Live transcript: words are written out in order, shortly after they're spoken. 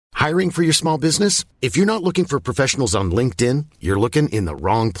Hiring for your small business? If you're not looking for professionals on LinkedIn, you're looking in the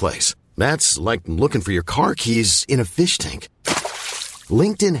wrong place. That's like looking for your car keys in a fish tank.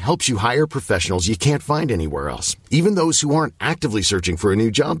 LinkedIn helps you hire professionals you can't find anywhere else, even those who aren't actively searching for a new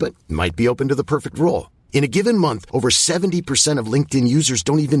job but might be open to the perfect role. In a given month, over 70% of LinkedIn users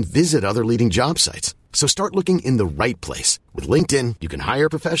don't even visit other leading job sites. So start looking in the right place. With LinkedIn, you can hire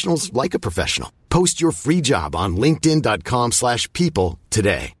professionals like a professional. Post your free job on linkedin.com/people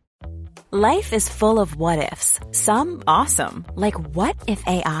today. Life is full of what-ifs. Some awesome, like what if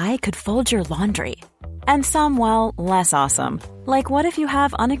AI could fold your laundry? And some, well, less awesome, like what if you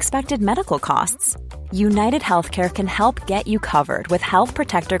have unexpected medical costs? United Healthcare can help get you covered with Health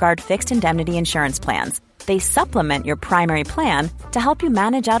Protector Guard fixed indemnity insurance plans. They supplement your primary plan to help you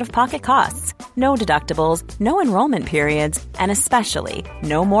manage out-of-pocket costs. No deductibles, no enrollment periods, and especially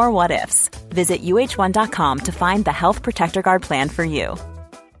no more what-ifs. Visit uh1.com to find the Health Protector Guard plan for you.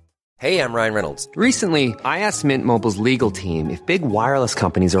 Hey, I'm Ryan Reynolds. Recently, I asked Mint Mobile's legal team if big wireless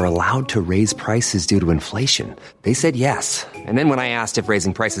companies are allowed to raise prices due to inflation. They said yes. And then when I asked if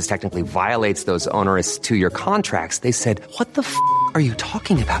raising prices technically violates those onerous two-year contracts, they said, "What the f*** are you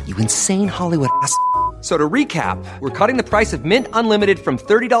talking about, you insane Hollywood ass?" So to recap, we're cutting the price of Mint Unlimited from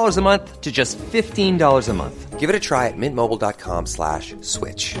 $30 a month to just $15 a month. Give it a try at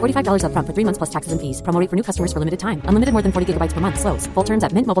mintmobile.com/switch. $45 up front for 3 months plus taxes and fees. Promo rate for new customers for limited time. Unlimited more than 40 gigabytes per month. Slows full terms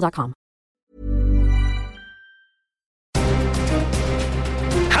at mintmobile.com.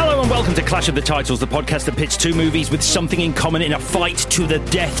 Hello and welcome to Clash of the Titles, the podcast that pits two movies with something in common in a fight to the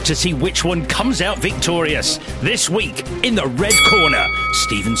death to see which one comes out victorious. This week, in the red corner,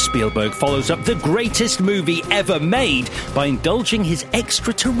 Steven Spielberg follows up the greatest movie ever made by indulging his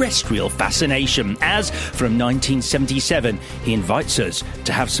extraterrestrial fascination, as from 1977, he invites us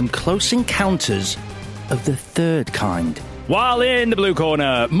to have some close encounters of the third kind. While in the blue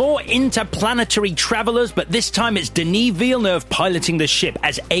corner, more interplanetary travellers, but this time it's Denis Villeneuve piloting the ship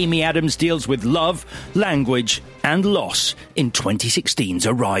as Amy Adams deals with love, language, and loss in 2016's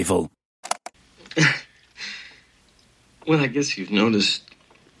Arrival. Well, I guess you've noticed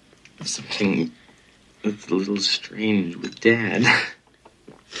something that's a little strange with Dad.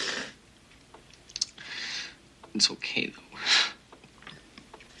 It's okay, though.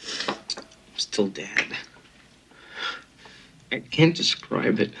 I'm still Dad. I can't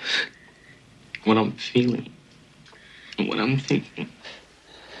describe it. What I'm feeling. And what I'm thinking.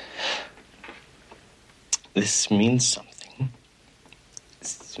 This means something.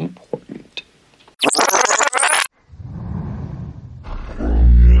 This is important.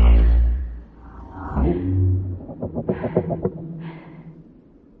 I'm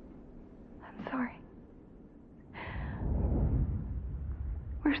sorry.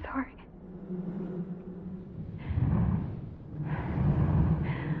 We're sorry.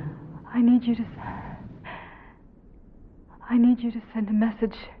 I need you to send a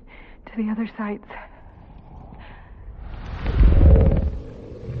message to the other sites.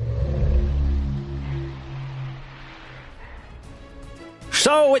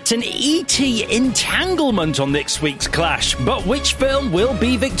 So it's an E.T. entanglement on next week's Clash, but which film will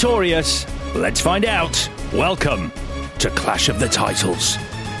be victorious? Let's find out. Welcome to Clash of the Titles.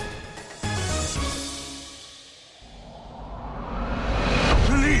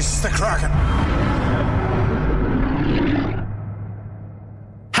 Release the Kraken!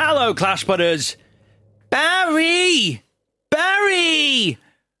 Hello, Clash Butters. Barry! Barry!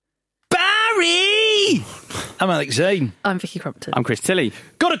 Barry! I'm Alex Zane. I'm Vicky Crumpton. I'm Chris Tilley.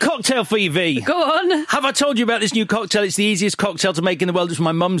 Got a cocktail for you, V. Go on. Have I told you about this new cocktail? It's the easiest cocktail to make in the world. It was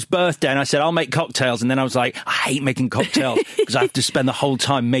my mum's birthday, and I said, I'll make cocktails. And then I was like, I hate making cocktails because I have to spend the whole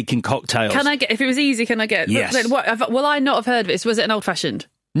time making cocktails. Can I get, if it was easy, can I get? Yes. Will I not have heard of it? Was it an old-fashioned?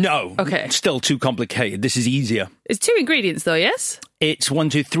 No. Okay. It's still too complicated. This is easier. It's 2 ingredients, though, yes? It's 1,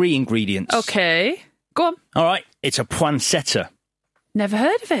 2, 3 ingredients. Okay. Go on. All right. It's a poinsettia. Never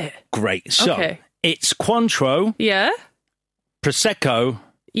heard of it. Great. So, okay. It's Cointreau. Yeah. Prosecco.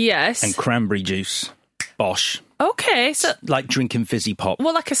 Yes. And cranberry juice. Bosh. Okay. So, like drinking fizzy pop.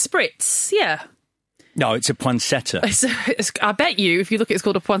 Well, like a spritz. Yeah. No, it's a poinsettia. I bet you, if you look, it's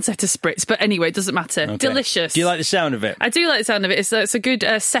called a poinsettia spritz. But anyway, it doesn't matter. Okay. Delicious. Do you like the sound of it? I do like the sound of it. It's a good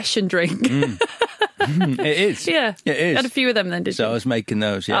session drink. It is. Yeah. It is. You had a few of them then, did you? So I was making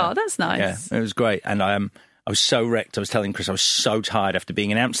those, yeah. Oh, that's nice. Yeah, it was great. And I was so wrecked. I was telling Chris I was so tired after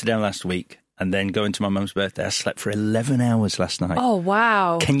being in Amsterdam last week. and then going to my mum's birthday. I slept for 11 hours last night. Oh,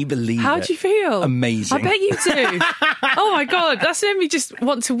 wow. Can you believe it? How do you feel? Amazing. I bet you do. Oh, my God. That's made me just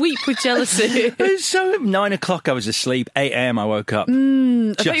want to weep with jealousy. So at 9 o'clock I was asleep. 8 a.m. I woke up. I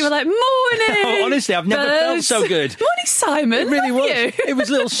bet you were like, morning. Oh, honestly, I've never felt so good. Morning, Simon. It really was. You. It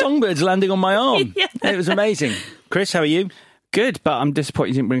was little songbirds landing on my arm. Yeah. It was amazing. Chris, how are you? Good, but I'm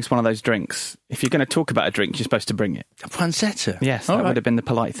disappointed you didn't bring us one of those drinks. If you're going to talk about a drink, you're supposed to bring it. A pancetta? Yes, All that right. would have been the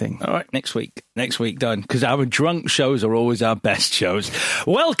polite thing. All right, next week. Next week, done. Because our drunk shows are always our best shows.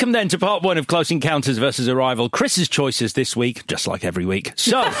 Welcome then to part one of Close Encounters versus Arrival. Chris's choices this week, just like every week.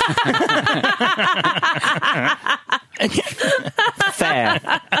 So... Fair.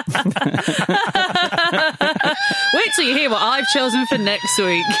 Wait till you hear what I've chosen for next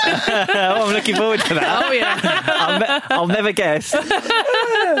week. Oh, I'm looking forward to that. Oh, yeah. I'll never guess.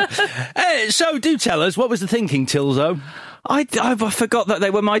 So do tell us, what was the thinking, Tilzo? I forgot that they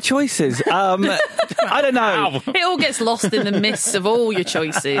were my choices. I don't know. It all gets lost in the mist of all your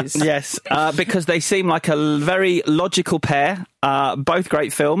choices. Yes, because they seem like a very logical pair, both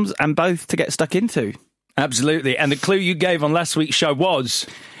great films and both to get stuck into. Absolutely. And the clue you gave on last week's show was...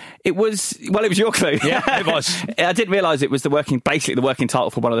 It was your clue. Yeah, it was. I didn't realise it was basically the working title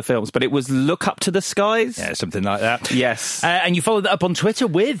for one of the films, but it was Look Up to the Skies. Yeah, something like that. Yes. And you followed that up on Twitter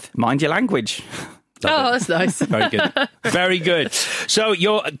with... Mind Your Language. Oh, that's nice. Very good. Very good. So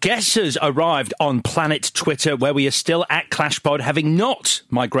your guesses arrived on Planet Twitter, where we are still at ClashPod, having not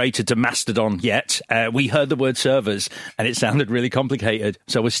migrated to Mastodon yet. We heard the word servers, and it sounded really complicated.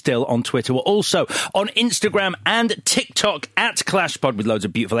 So we're still on Twitter. We're also on Instagram and TikTok at ClashPod, with loads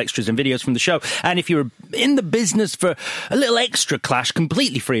of beautiful extras and videos from the show. And if you're in the business for a little extra Clash,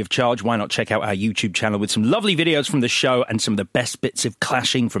 completely free of charge, why not check out our YouTube channel with some lovely videos from the show and some of the best bits of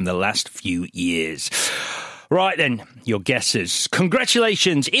clashing from the last few years. Right then, your guesses.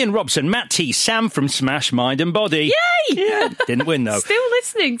 Congratulations, Ian Robson, Matt T, Sam from Smash, Mind and Body. Yay! Yeah, didn't win though. Still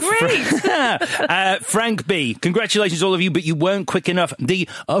listening, great. Frank B, congratulations all of you, but you weren't quick enough. The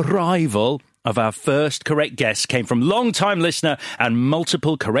arrival of our first correct guess came from long-time listener and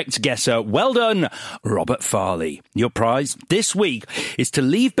multiple correct guesser. Well done, Robert Farley. Your prize this week is to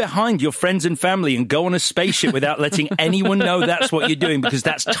leave behind your friends and family and go on a spaceship without letting anyone know that's what you're doing, because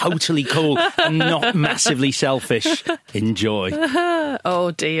that's totally cool and not massively selfish. Enjoy.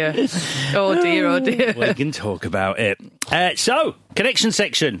 Oh, dear. Oh, dear, oh, dear. We can talk about it. So, connection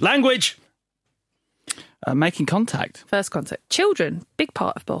section. Language. Making contact. First contact. Children. Big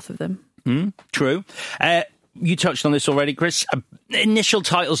part of both of them. True. You touched on this already, Chris. Initial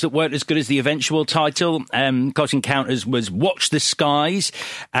titles that weren't as good as the eventual title. Close Encounters was Watch the Skies,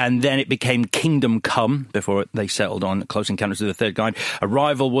 and then it became Kingdom Come before they settled on Close Encounters of the Third Kind.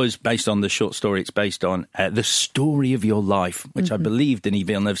 Arrival was based on the short story it's based on, The Story of Your Life, which I believe Denis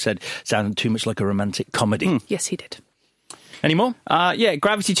Villeneuve said sounded too much like a romantic comedy. Yes, he did. Any more? Yeah,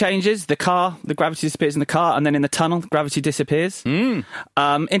 gravity changes. The gravity disappears in the car, and then in the tunnel, gravity disappears.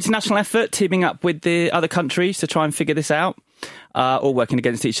 International effort, teaming up with the other countries to try and figure this out, all working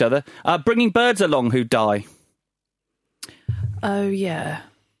against each other. Bringing birds along who die. Oh, yeah.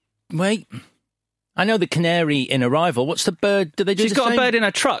 Wait. I know the canary in Arrival. What's the bird? Do they do She's the got same? a bird in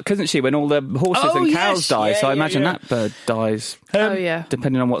her truck, hasn't she, when all the horses and cows die? Yeah, so I yeah, imagine yeah. that bird dies. Oh, yeah.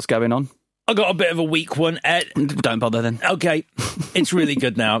 Depending on what's going on. I got a bit of a weak one. Don't bother then. Okay. It's really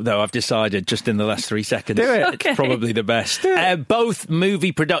good now, though, I've decided, just in the last 3 seconds. Do it. It's probably the best. Both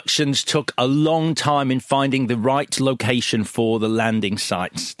movie productions took a long time in finding the right location for the landing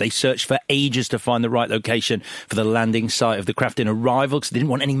sites. They searched for ages to find the right location for the landing site of the craft in Arrival, because they didn't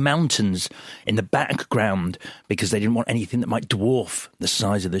want any mountains in the background, because they didn't want anything that might dwarf the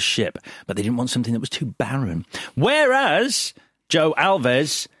size of the ship, but they didn't want something that was too barren. Whereas Joe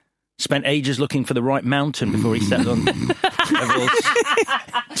Alves spent ages looking for the right mountain before he settled on Neville's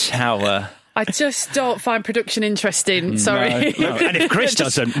Tower. I just don't find production interesting. Sorry. No. And if Chris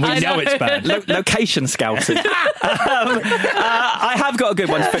doesn't, we know it's bad. Location scouting. I have got a good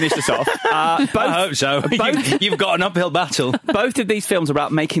one to finish this off. I hope so. You've got an uphill battle. Both of these films are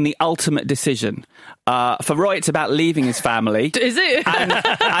about making the ultimate decision. For Roy, it's about leaving his family. Is it?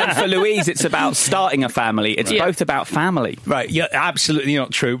 And for Louise, it's about starting a family. It's both about family. Right, you're absolutely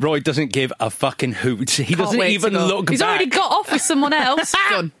not true. Roy doesn't give a fucking hoot. He doesn't even look He's back. already got off with someone else.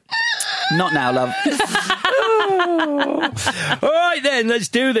 Done. Not now, love. All right, then, let's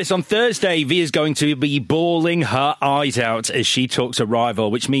do this. On Thursday, V is going to be bawling her eyes out as she talks Arrival,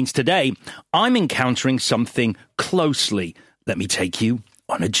 which means today I'm encountering something closely. Let me take you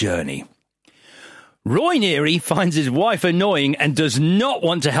on a journey. Roy Neary finds his wife annoying and does not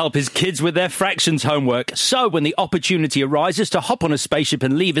want to help his kids with their fractions homework. So when the opportunity arises to hop on a spaceship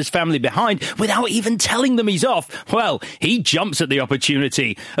and leave his family behind without even telling them he's off, well, he jumps at the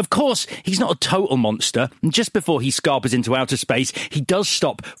opportunity. Of course, he's not a total monster. And just before he scarpers into outer space, he does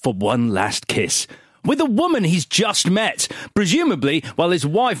stop for one last kiss. With a woman he's just met, presumably while his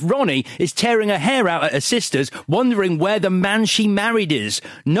wife Ronnie is tearing her hair out at her sister's, wondering where the man she married is.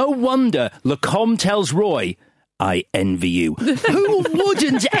 No wonder Lacombe tells Roy, I envy you. Who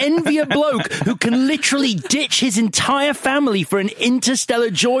wouldn't envy a bloke who can literally ditch his entire family for an interstellar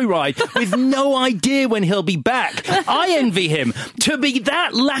joyride with no idea when he'll be back? I envy him. To be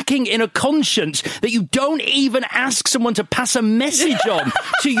that lacking in a conscience that you don't even ask someone to pass a message on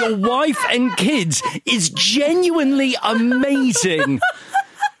to your wife and kids is genuinely amazing.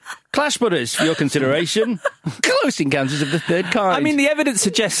 Clash Brothers, for your consideration. Close Encounters of the Third Kind. I mean, the evidence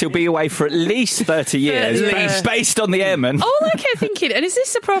suggests he'll be away for at least 30 years, based on the Airman. All I kept thinking, and is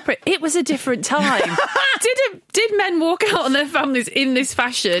this appropriate? It was a different time. Did men walk out on their families in this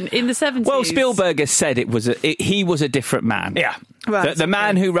fashion in the 70s? Well, Spielberg has said he was a different man. Yeah. Right. The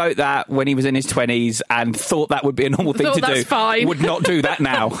man who wrote that when he was in his 20s and thought that would be a normal thing to do fine. would not do that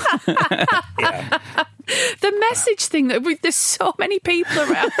now. Yeah. The message thing, there's so many people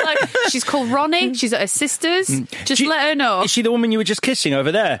around. Like, she's called Ronnie, she's at her sister's. Just let her know. Is she the woman you were just kissing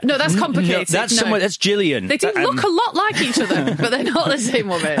over there? No, that's complicated. No, that's Gillian. They do look a lot like each other, but they're not the same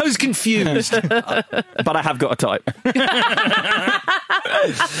woman. I was confused. But I have got a type.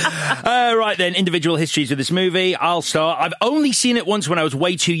 Right then, individual histories of this movie. I'll start. I've only seen it once when I was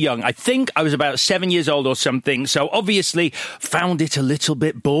way too young. I think I was about 7 years old or something, so obviously found it a little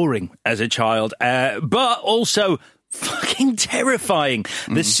bit boring as a child. But also fucking terrifying.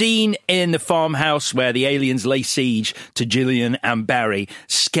 The scene in the farmhouse where the aliens lay siege to Gillian and Barry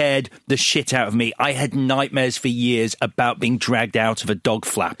scared the shit out of me. I had nightmares for years about being dragged out of a dog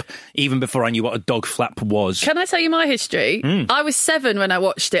flap, even before I knew what a dog flap was. Can I tell you my history? I was 7 when I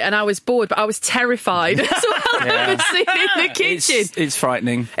watched it, and I was bored, but I was terrified. So I've never seen it in the kitchen. It's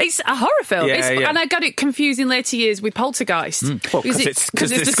frightening. It's a horror film. Yeah. And I got it confused in later years with Poltergeist. Well, because it's got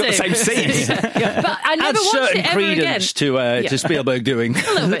the same scenes. But I never watched it ever again. To Spielberg doing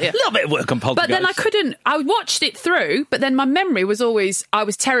a little bit, a little bit of work on Poltergeist. But then I watched it through, but then my memory was always I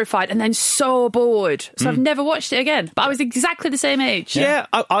was terrified and then so bored. So I've never watched it again. But I was exactly the same age. Yeah,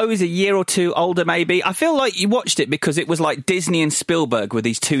 I was a year or two older maybe. I feel like you watched it because it was like Disney and Spielberg were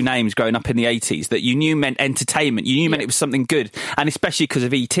these two names growing up in the 80s that you knew meant entertainment. You knew meant it was something good. And especially because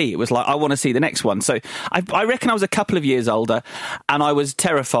of E.T., it was like, I want to see the next one. So I reckon I was a couple of years older and I was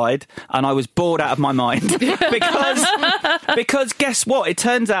terrified and I was bored out of my mind because guess what? It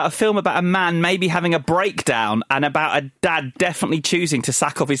turns out a film about a man maybe having a breakdown and about a dad definitely choosing to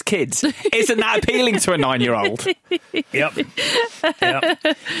sack off his kids. Isn't that appealing to a 9-year-old? Yep.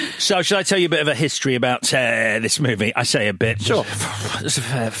 So should I tell you a bit of a history about this movie? I say a bit. Sure. There's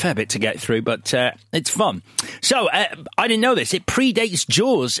a fair bit to get through, but it's fun. So I didn't know this. It predates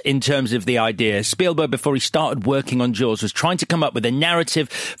Jaws in terms of the idea. Spielberg, before he started working on Jaws, was trying to come up with a narrative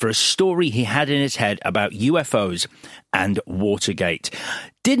for a story he had in his head about UFOs and Watergate.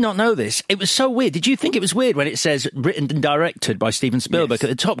 Did not know this. It was so weird. Did you think it was weird when it says written and directed by Steven Spielberg at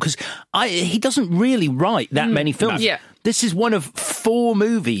the top? Because he doesn't really write that many films. Yeah. This is one of 4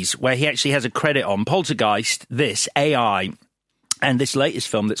 movies where he actually has a credit on. Poltergeist, this, AI, and this latest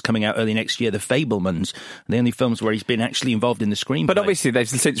film that's coming out early next year, The Fabelmans, the only films where he's been actually involved in the screenplay. But obviously they've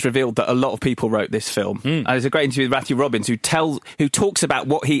since revealed that a lot of people wrote this film. There's a great interview with Matthew Robbins who talks about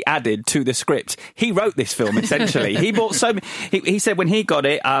what he added to the script. He wrote this film, essentially. He said when he got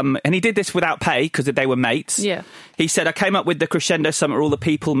it, and he did this without pay because they were mates. Yeah. He said, I came up with the crescendo summit where all the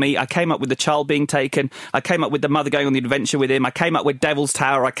people meet. I came up with the child being taken. I came up with the mother going on the adventure with him. I came up with Devil's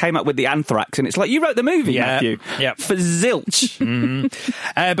Tower. I came up with the anthrax. And it's like, you wrote the movie, Matthew. Yeah. For zilch.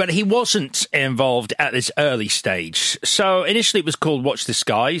 But he wasn't involved at this early stage. So initially it was called Watch the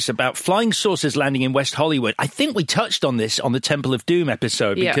Skies, about flying saucers landing in West Hollywood. I think we touched on this on the Temple of Doom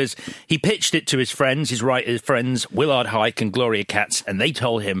episode because he pitched it to his friends, his writer friends, Willard Huyck and Gloria Katz, and they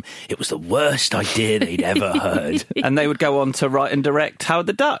told him it was the worst idea they'd ever heard. And they would go on to write and direct Howard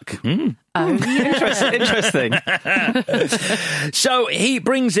the Duck. Interesting. So he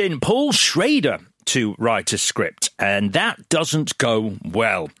brings in Paul Schrader to write a script, and that doesn't go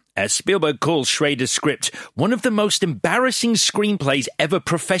well. As Spielberg calls Schrader's script one of the most embarrassing screenplays ever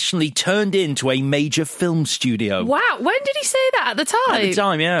professionally turned into a major film studio. Wow, when did he say that at the time? At the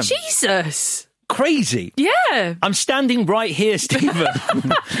time, yeah. Jesus. Crazy. Yeah. I'm standing right here, Stephen.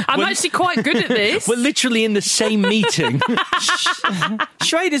 I'm actually quite good at this. We're literally in the same meeting.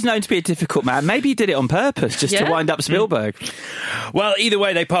 Schrader's known to be a difficult man. Maybe he did it on purpose, just to wind up Spielberg. Well, either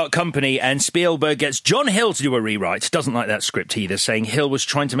way, they part company, and Spielberg gets John Hill to do a rewrite. Doesn't like that script either, saying Hill was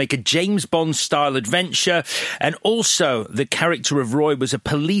trying to make a James Bond-style adventure, and also the character of Roy was a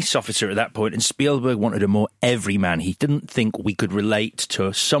police officer at that point, and Spielberg wanted a more everyman. He didn't think we could relate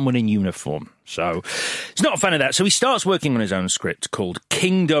to someone in uniform. So he's not a fan of that. So he starts working on his own script called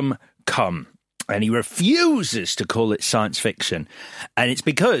Kingdom Come. And he refuses to call it science fiction. And it's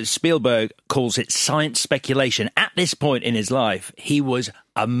because Spielberg calls it science speculation. At this point in his life, he was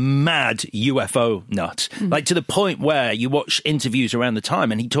a mad UFO nut. Like to the point where you watch interviews around the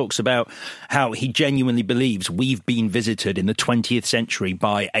time and he talks about how he genuinely believes we've been visited in the 20th century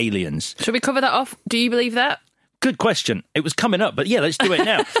by aliens. Should we cover that off? Do you believe that? Good question. It was coming up, but yeah, let's do it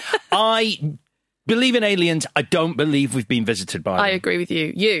now. I believe in aliens. I don't believe we've been visited by them. I agree with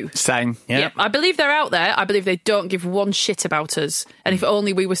you. You? Same. Yeah. I believe they're out there. I believe they don't give one shit about us. And if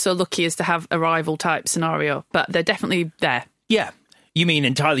only we were so lucky as to have a rival type scenario. But they're definitely there. Yeah. You mean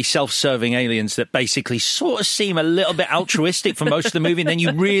entirely self-serving aliens that basically sort of seem a little bit altruistic for most of the movie, and then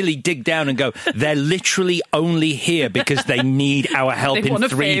you really dig down and go, they're literally only here because they need our help in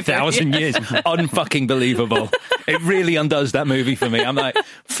 3,000 years. Unfucking believable. It really undoes that movie for me. I'm like,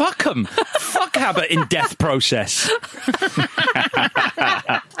 fuck them. Fuck Abbott in Death Process.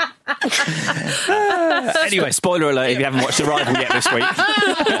 Anyway, spoiler alert if you haven't watched Arrival yet this week.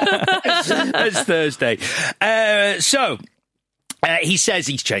 It's Thursday. He says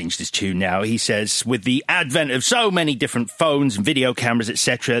he's changed his tune now. He says, with the advent of so many different phones and video cameras,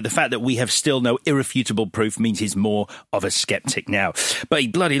 etc., the fact that we have still no irrefutable proof means he's more of a skeptic now. But he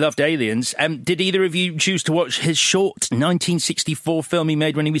bloody loved aliens. Did either of you choose to watch his short 1964 film he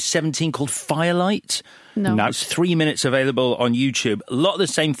made when he was 17 called Firelight? No. It's 3 minutes available on YouTube. A lot of the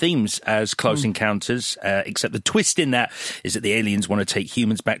same themes as Close Encounters, except the twist in that is that the aliens want to take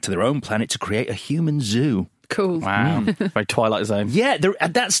humans back to their own planet to create a human zoo. Cool. Wow. Very Twilight Zone. Yeah,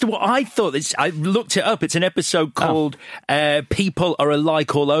 that's what I thought. I looked it up. It's an episode called People Are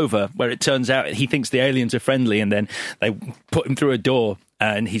Alike All Over, where it turns out he thinks the aliens are friendly, and then they put him through a door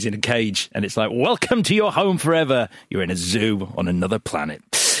and he's in a cage, and it's like, welcome to your home forever. You're in a zoo on another planet.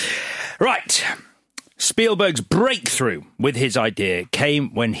 Right. Spielberg's breakthrough with his idea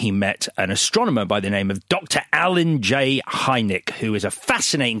came when he met an astronomer by the name of Dr. Alan J. Hynek, who is a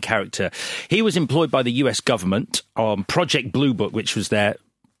fascinating character. He was employed by the US government on Project Blue Book, which was their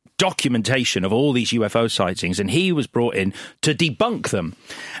documentation of all these UFO sightings, and he was brought in to debunk them.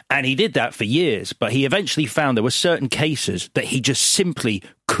 And he did that for years, but he eventually found there were certain cases that he just simply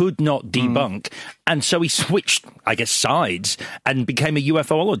could not debunk. And so he switched, I guess, sides and became a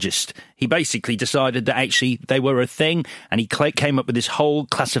UFOologist. He basically decided that actually they were a thing, and he came up with this whole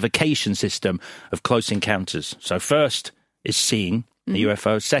classification system of close encounters. So first is seeing the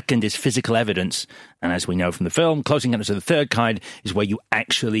UFO. Second is physical evidence. And as we know from the film, Close Encounters of the Third Kind is where you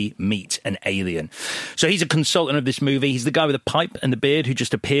actually meet an alien. So he's a consultant of this movie. He's the guy with the pipe and the beard who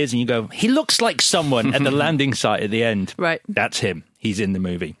just appears and you go, he looks like someone at the landing site at the end. Right. That's him. He's in the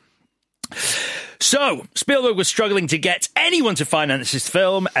movie. So Spielberg was struggling to get anyone to finance his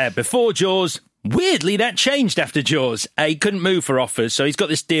film before Jaws. Weirdly, that changed after Jaws. He couldn't move for offers, so he's got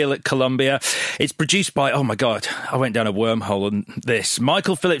this deal at Columbia. It's produced by, oh my God, I went down a wormhole on this.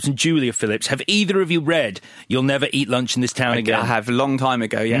 Michael Phillips and Julia Phillips. Have either of you read You'll Never Eat Lunch in This Town Again? I have, a long time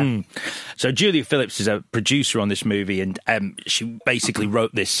ago, yeah. So Julia Phillips is a producer on this movie, and she basically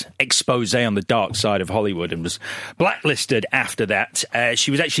wrote this expose on the dark side of Hollywood and was blacklisted after that.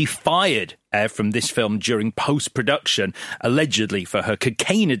 She was actually fired from this film during post-production, allegedly for her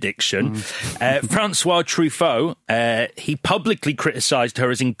cocaine addiction. Francois Truffaut, he publicly criticised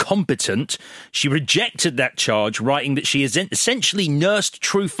her as incompetent. She rejected that charge, writing that she has essentially nursed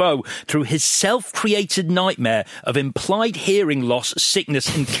Truffaut through his self-created nightmare of implied hearing loss,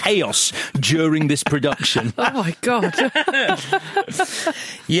 sickness and chaos during this production. Oh my God.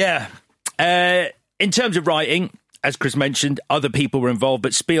 Yeah. In terms of writing, as Chris mentioned, other people were involved,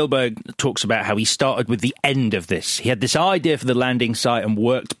 but Spielberg talks about how he started with the end of this. He had this idea for the landing site and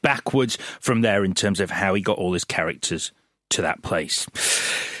worked backwards from there in terms of how he got all his characters to that place.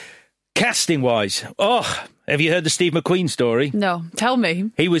 Casting-wise, have you heard the Steve McQueen story? No, tell me.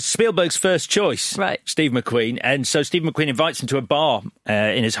 He was Spielberg's first choice, right? Steve McQueen. And so Steve McQueen invites him to a bar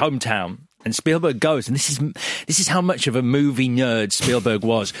in his hometown. And Spielberg goes, and this is how much of a movie nerd Spielberg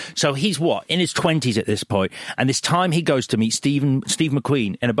was. So he's in his 20s at this point, and this time he goes to meet Steve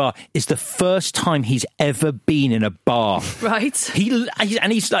McQueen in a bar is the first time he's ever been in a bar. Right. He's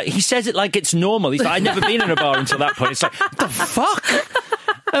like, he says it like it's normal. He's like, I'd never been in a bar until that point. It's like, what the fuck?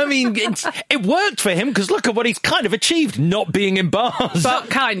 I mean, it worked for him because look at what he's kind of achieved, not being in bars. But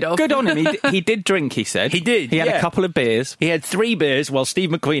kind of. Good on him. He did drink, he said. He did. He had a couple of beers. He had 3 beers while Steve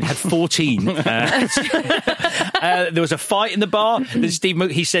McQueen had 14. There was a fight in the bar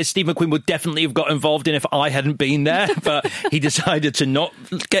that he says Steve McQueen would definitely have got involved in if I hadn't been there, but he decided to not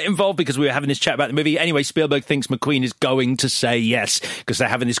get involved because we were having this chat about the movie. Anyway, Spielberg thinks McQueen is going to say yes because they're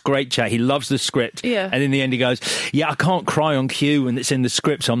having this great chat. He loves the script. Yeah. And in the end he goes, yeah, I can't cry on cue and it's in the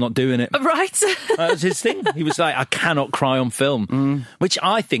script, so I'm not doing it. Right. That was his thing. He was like, I cannot cry on film, which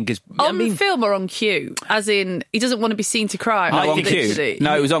I think is... On film or on cue? As in, he doesn't want to be seen to cry. On cue.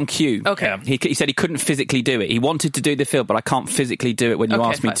 No, it was on cue. Okay. Yeah. He said he couldn't physically do it. He wanted to do the film, but I can't physically do it when you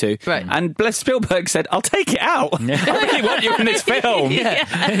ask me to. Right. And bless Spielberg said, I'll take it out. I really want you in this film. Yeah.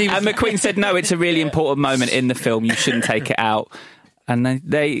 And McQueen said, no, it's a really important moment in the film. You shouldn't take it out. And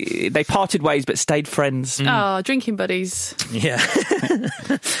they parted ways but stayed friends. Oh, drinking buddies. Yeah.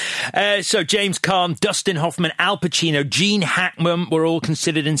 So James Caan, Dustin Hoffman, Al Pacino, Gene Hackman were all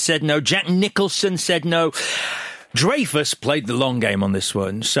considered and said no. Jack Nicholson said no. Dreyfuss played the long game on this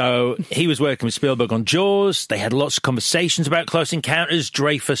one. So he was working with Spielberg on Jaws. They had lots of conversations about Close Encounters.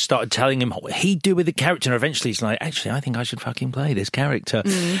 Dreyfuss started telling him what he'd do with the character. And eventually he's like, actually, I think I should fucking play this character.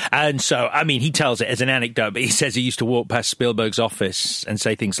 And so, I mean, he tells it as an anecdote, but he says he used to walk past Spielberg's office and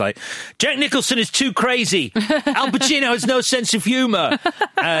say things like, Jack Nicholson is too crazy. Al Pacino has no sense of humour.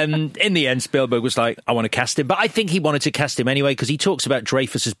 And in the end, Spielberg was like, I want to cast him. But I think he wanted to cast him anyway because he talks about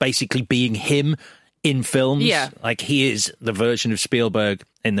Dreyfuss as basically being him in films. Yeah. Like he is the version of Spielberg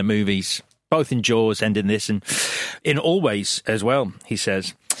in the movies, both in Jaws and in this, and in Always as well, he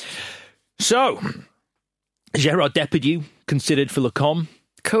says. So, Gerard Depardieu considered for Le Com.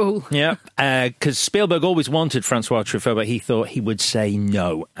 Cool. Yeah, because Spielberg always wanted Francois Truffaut, but he thought he would say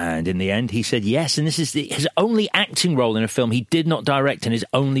no. And in the end, he said yes. And this is his only acting role in a film he did not direct and his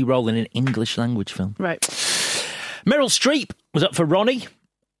only role in an English language film. Right. Meryl Streep was up for Ronnie.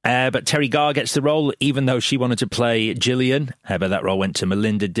 But Terry Garr gets the role, even though she wanted to play Gillian. But that role went to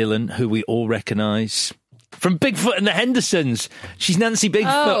Melinda Dillon, who we all recognise from Bigfoot and the Hendersons. She's Nancy Bigfoot.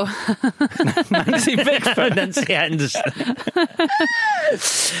 Oh. Nancy Bigfoot, Nancy Henderson.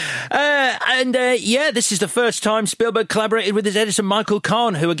 This is the first time Spielberg collaborated with his editor, Michael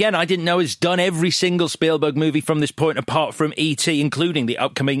Kahn, who, again, I didn't know has done every single Spielberg movie from this point, apart from E.T., including the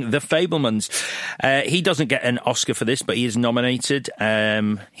upcoming The Fabelmans. He doesn't get an Oscar for this, but he is nominated.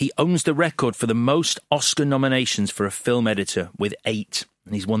 He owns the record for the most Oscar nominations for a film editor with 8.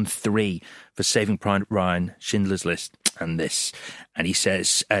 And he's won 3 for Saving Private Ryan, Schindler's List, and this. And he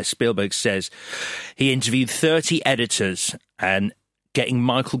says, Spielberg says, he interviewed 30 editors, and getting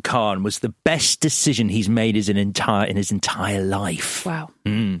Michael Kahn was the best decision he's made in his entire life. Wow.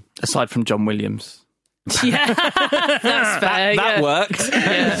 Aside from John Williams. Yeah, that's fair. That worked.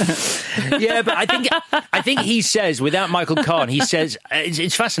 Yeah, but I think he says, without Michael Kahn, he says,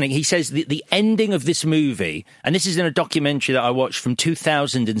 it's fascinating. He says the ending of this movie, and this is in a documentary that I watched from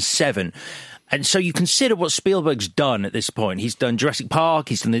 2007. And so you consider what Spielberg's done at this point. He's done Jurassic Park.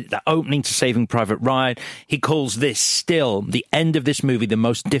 He's done the opening to Saving Private Ryan. He calls this still, the end of this movie, the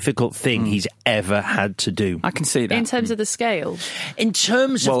most difficult thing he's ever had to do. I can see that. In terms of the scale? In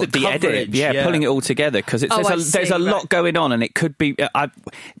terms of the coverage. Edit, pulling it all together, because there's a lot going on, and it could be...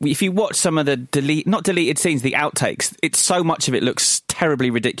 if you watch some of the not deleted scenes, the outtakes, so much of it looks terribly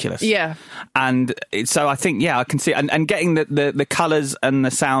ridiculous. Yeah. And so I think, I can see... And getting the colours and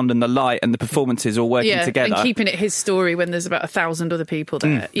the sound and the light and the performances all working together. And keeping it his story when there's about 1,000 other people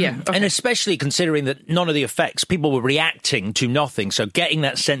there. Yeah. Okay. And especially considering that none of the effects, people were reacting to nothing. So getting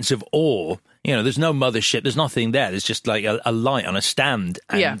that sense of awe, there's no mothership, there's nothing there. There's just like a light on a stand.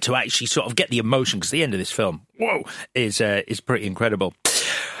 And to actually sort of get the emotion, because the end of this film, is pretty incredible.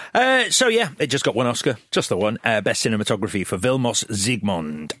 It just got 1 Oscar, just the one, Best Cinematography for Vilmos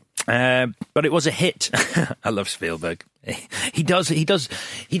Zsigmond. But it was a hit. I love Spielberg. He does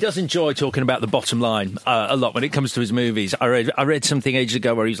enjoy talking about the bottom line a lot when it comes to his movies. I read something ages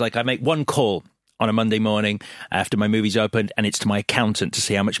ago where he's like, I make 1 call on a Monday morning after my movie's opened, and it's to my accountant to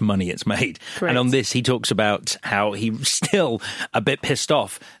see how much money it's made. Correct. And on this, he talks about how he's still a bit pissed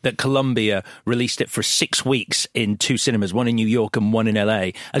off that Columbia released it for 6 weeks in 2 cinemas, one in New York and one in LA,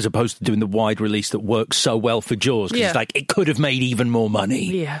 as opposed to doing the wide release that works so well for Jaws. Because it's like, it could have made even more money.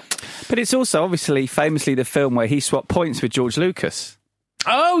 Yeah. But it's also obviously famously the film where he swapped points with George Lucas.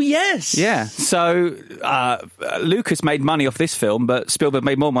 Oh, yes. Yeah. So Lucas made money off this film, but Spielberg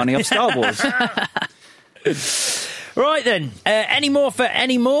made more money off Star Wars. Right then. Any more for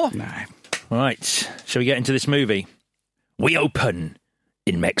any more? No. Right. Shall we get into this movie? We open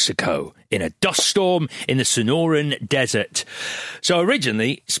in Mexico in a dust storm in the Sonoran Desert. So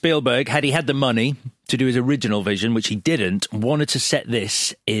originally, Spielberg, had he had the money to do his original vision, which he didn't, wanted to set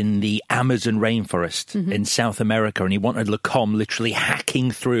this in the Amazon rainforest in South America, and he wanted Lacombe literally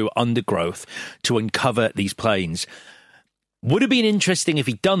hacking through undergrowth to uncover these planes. Would have been interesting if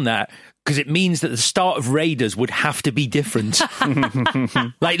he'd done that, because it means that the start of Raiders would have to be different.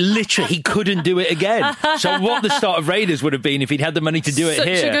 Like, literally, he couldn't do it again. So what the start of Raiders would have been if he'd had the money to do it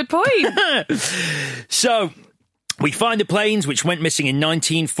here. Such a good point. So we find the planes which went missing in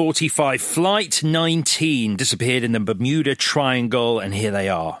 1945. Flight 19 disappeared in the Bermuda Triangle, and here they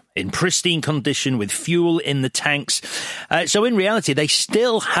are, in pristine condition with fuel in the tanks. So in reality, they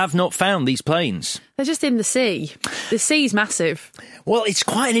still have not found these planes. They're just in the sea. The sea's massive. Well, it's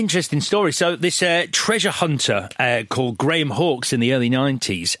quite an interesting story. So this treasure hunter called Graham Hawkes in the early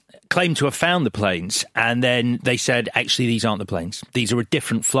 90s claimed to have found the planes, and then they said, actually, these aren't the planes. These are a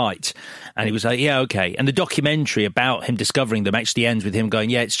different flight. And he was like, yeah, okay. And the documentary about him discovering them actually ends with him going,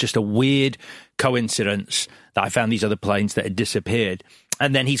 yeah, it's just a weird coincidence that I found these other planes that had disappeared.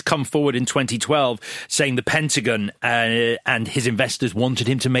 And then he's come forward in 2012 saying the Pentagon and his investors wanted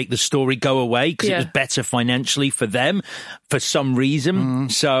him to make the story go away because it was better financially for them for some reason.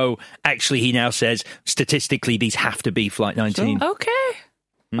 So actually he now says, statistically, these have to be Flight 19. Sure. Okay.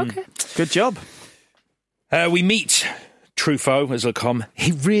 Good job. We meet Truffaut as Lacombe.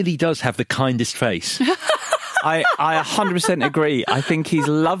 He really does have the kindest face. I 100% agree. I think he's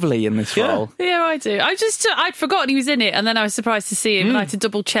lovely in this role. Yeah, I do. I'd forgotten he was in it, and then I was surprised to see him, and I had to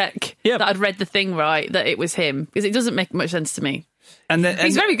double check that I'd read the thing right, that it was him, because it doesn't make much sense to me. And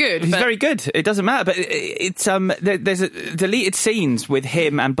he's very good. He's very good. It doesn't matter. But it's there's deleted scenes with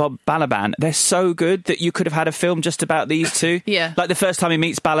him and Bob Balaban. They're so good that you could have had a film just about these two. Yeah. Like the first time he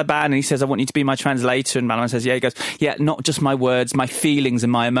meets Balaban and he says, I want you to be my translator. And Balaban says, yeah. He goes, yeah, not just my words, my feelings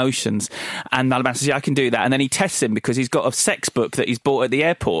and my emotions. And Balaban says, yeah, I can do that. And then he tests him because he's got a sex book that he's bought at the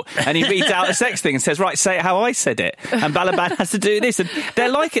airport. And he reads out a sex thing and says, right, say it how I said it. And Balaban has to do this. And they're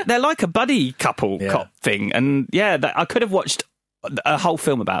like a buddy couple cop thing. And I could have watched a whole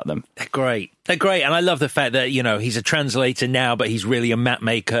film about them. They're great. And I love the fact that, he's a translator now, but he's really a map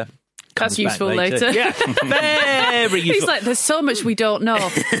maker. That's useful later. Yeah, very useful. He's like, there's so much we don't know.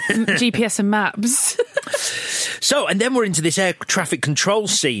 GPS and maps. So, and then we're into this air traffic control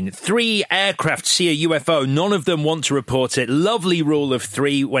scene. 3 aircraft see a UFO. None of them want to report it. Lovely rule of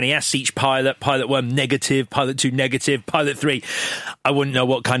 3. When he asks each pilot 1 negative, pilot 2 negative, pilot 3, I wouldn't know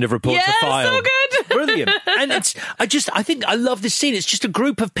what kind of report to file. So good. Brilliant. And I think I love this scene. It's just a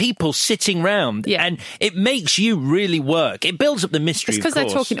group of people sitting round and it makes you really work. It builds up the mystery. It's because they're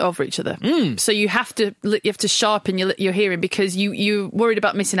talking over each other. So you have to sharpen your hearing because you're worried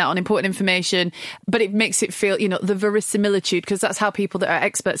about missing out on important information, but it makes it feel, the verisimilitude, because that's how people that are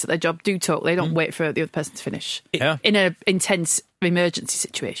experts at their job do talk. They don't wait for the other person to finish in an intense emergency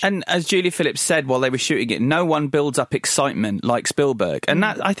situation. And as Julia Phillips said while they were shooting it, no one builds up excitement like Spielberg. And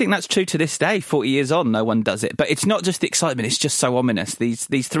I think that's true to this day. 40 years on, no one does it. But it's not just the excitement, it's just so ominous.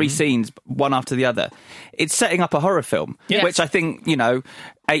 These 3 scenes, one after the other. It's setting up a horror film, which I think,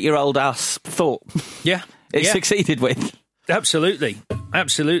 8-year-old us thought it succeeded with. Absolutely.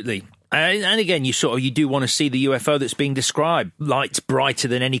 And again, you do want to see the UFO that's being described. Lights brighter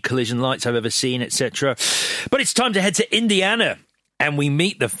than any collision lights I've ever seen, etc. But it's time to head to Indiana. And we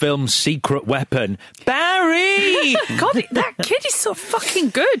meet the film's secret weapon, Barry! God, that kid is so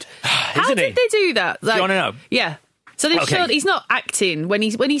fucking good. How did they do that? Do you want to know? Yeah. So they've shown he's not acting when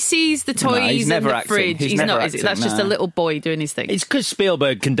he sees the toys in the fridge. He's not, is it? That's just a little boy doing his thing. It's because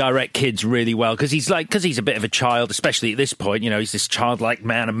Spielberg can direct kids really well because he's a bit of a child, especially at this point. He's this childlike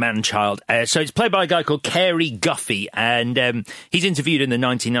man, a man-child. So it's played by a guy called Cary Guffey, and he's interviewed in the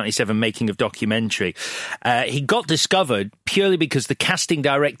 1997 making of documentary. He got discovered purely because the casting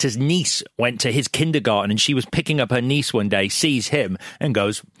director's niece went to his kindergarten, and she was picking up her niece one day, sees him, and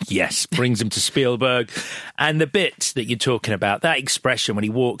goes, yes, brings him to Spielberg. And the bits that you're talking about, that expression when he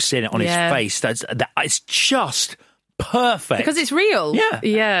walks in on his face, it's just perfect. Because it's real.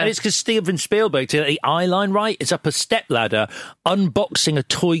 Yeah. And it's because Steven Spielberg, to get the eye line right, is up a stepladder unboxing a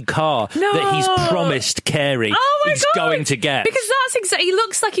toy car that he's promised Carey he's going to get. Because that's exactly, he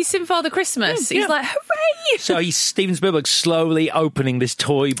looks like he's seen Father Christmas. He's like, hooray! So he's Steven Spielberg slowly opening this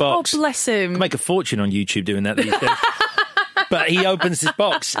toy box. Oh, bless him. Can make a fortune on YouTube doing that these days. But he opens this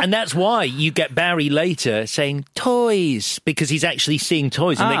box, and that's why you get Barry later saying toys, because he's actually seeing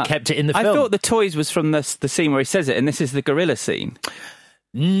toys, and they kept it in the film. I thought the toys was from the scene where he says it, and this is the gorilla scene.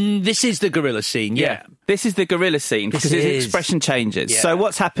 This is the gorilla scene, yeah. This is the gorilla scene, because his expression changes. Yeah. So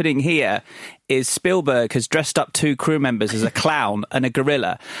what's happening here is Spielberg has dressed up 2 crew members as a clown and a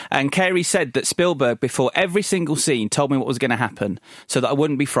gorilla. And Carey said that Spielberg, before every single scene, told me what was going to happen so that I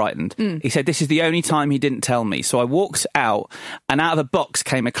wouldn't be frightened. He said, this is the only time he didn't tell me. So I walked out, and out of a box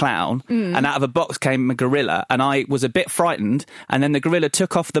came a clown, and out of a box came a gorilla, and I was a bit frightened. And then the gorilla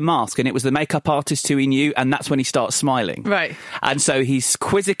took off the mask, and it was the makeup artist who he knew, and that's when he starts smiling. Right. And so he's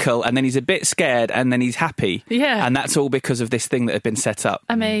quizzical, and then he's a bit scared, and then he's happy. Yeah. And that's all because of this thing that had been set up.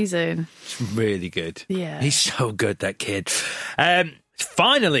 Amazing. It's really good. Yeah. He's so good, that kid.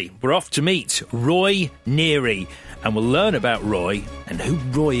 Finally, we're off to meet Roy Neary, and we'll learn about Roy and who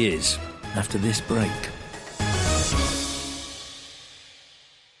Roy is after this break.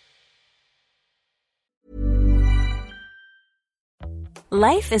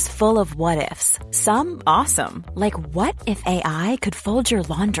 Life is full of what-ifs. Some awesome, like what if AI could fold your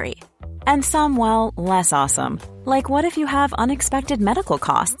laundry? And some, well, less awesome, like what if you have unexpected medical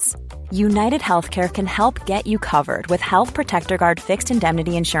costs? United Healthcare can help get you covered with Health Protector Guard fixed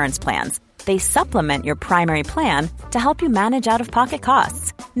indemnity insurance plans. They supplement your primary plan to help you manage out-of-pocket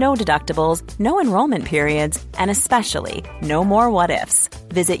costs. No deductibles, no enrollment periods, and especially no more what-ifs.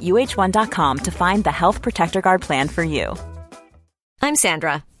 Visit uh1.com to find the Health Protector Guard plan for you. I'm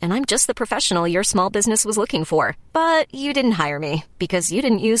Sandra, and I'm just the professional your small business was looking for. But you didn't hire me because you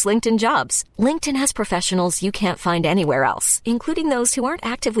didn't use LinkedIn Jobs. LinkedIn has professionals you can't find anywhere else, including those who aren't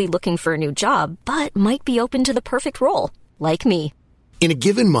actively looking for a new job, but might be open to the perfect role, like me. In a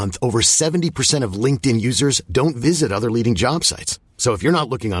given month, over 70% of LinkedIn users don't visit other leading job sites. So if you're not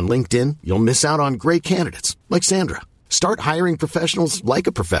looking on LinkedIn, you'll miss out on great candidates like Sandra. Start hiring professionals like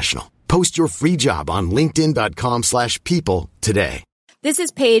a professional. Post your free job on linkedin.com/people today. This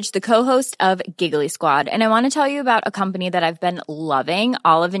is Paige, the co-host of Giggly Squad, and I want to tell you about a company that I've been loving,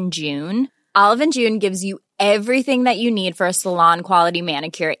 Olive & June. Olive & June gives you everything that you need for a salon-quality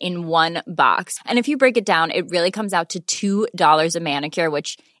manicure in one box. And if you break it down, it really comes out to $2 a manicure,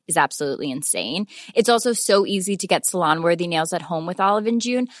 which is absolutely insane. It's also so easy to get salon-worthy nails at home with Olive &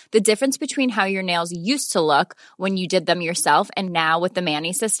 June. The difference between how your nails used to look when you did them yourself and now with the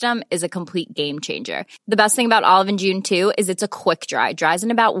Mani system is a complete game changer. The best thing about Olive & June, too, is it's a quick dry. Dries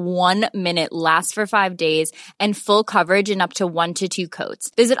in about 1 minute, lasts for 5 days, and full coverage in up to 1 to 2 coats.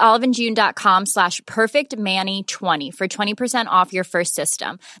 Visit oliveandjune.com/perfectmani20 for 20% off your first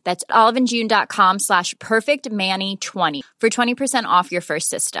system. That's oliveandjune.com/perfectmani20 for 20% off your first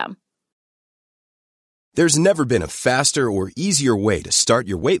system. There's never been a faster or easier way to start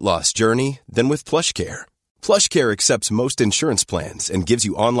your weight loss journey than with PlushCare. PlushCare accepts most insurance plans and gives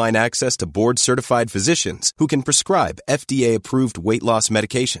you online access to board-certified physicians who can prescribe FDA-approved weight loss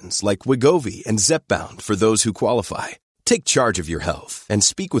medications like Wegovy and Zepbound for those who qualify. Take charge of your health and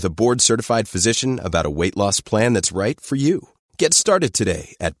speak with a board-certified physician about a weight loss plan that's right for you. Get started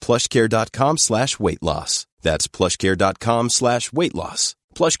today at plushcare.com/weight loss. That's plushcare.com/weight loss.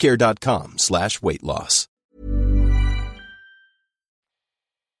 plushcare.com/weight loss.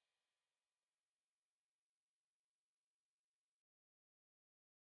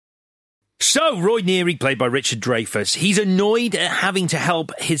 So, Roy Neary, played by Richard Dreyfuss, he's annoyed at having to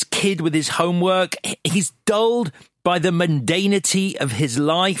help his kid with his homework. He's dulled by the mundanity of his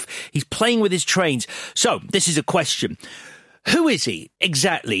life. He's playing with his trains. So, this is a question. Who is he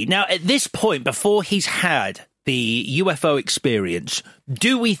exactly? Now, at this point, before he's had the UFO experience,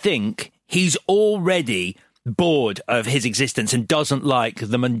 do we think he's already bored of his existence and doesn't like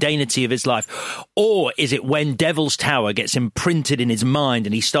the mundanity of his life? Or is it when Devil's Tower gets imprinted in his mind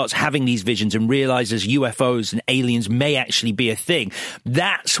and he starts having these visions and realizes UFOs and aliens may actually be a thing,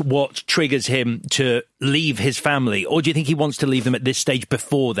 that's what triggers him to leave his family? Or do you think he wants to leave them at this stage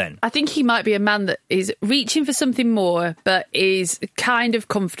before then? I think he might be a man that is reaching for something more, but is kind of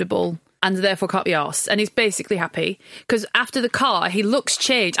comfortable and therefore can't be arsed, and he's basically happy. Because after the car, he looks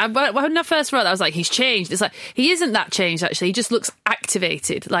changed. When I first read that, I was like, he's changed. It's like, he isn't that changed, actually. He just looks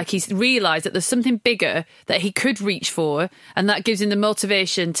activated. Like, he's realised that there's something bigger that he could reach for, and that gives him the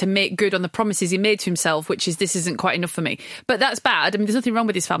motivation to make good on the promises he made to himself, which is, this isn't quite enough for me. But that's bad. I mean, there's nothing wrong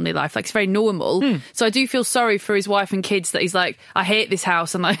with his family life. Like, it's very normal. So I do feel sorry for his wife and kids, that he's like, I hate this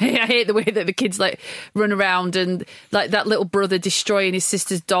house, and like, I hate the way that the kids, like, run around, and, like, that little brother destroying his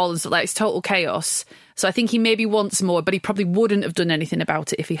sister's dolls. Like, it's total chaos. So I think he maybe wants more, but he probably wouldn't have done anything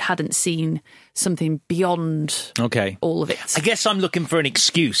about it if he hadn't seen something beyond all of it. I guess I'm looking for an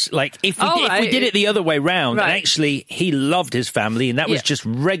excuse. Like, if we did it the other way round, and actually he loved his family, and that was just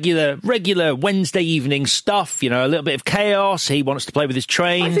regular Wednesday evening stuff, a little bit of chaos. He wants to play with his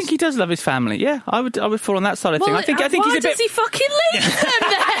trains. I think he does love his family. Yeah, I would fall on that side of things. I think he's a bit. Why does he fucking leave them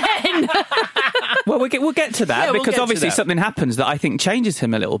then? Well, we'll get to that because obviously something happens that I think changes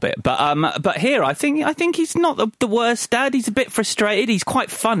him a little bit. But here, I think he's not the worst dad. He's a bit frustrated. He's quite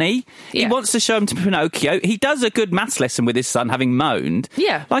funny. He wants to show him to Pinocchio. He does a good maths lesson with his son, having moaned.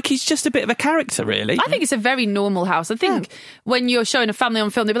 Yeah. Like, he's just a bit of a character, really. I think it's a very normal house. I think when you're showing a family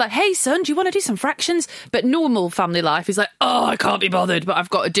on film, they'll be like, hey, son, do you want to do some fractions? But normal family life is like, oh, I can't be bothered, but I've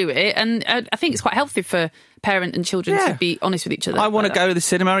got to do it. And I think it's quite healthy for parent and children to be honest with each other. I want to go to the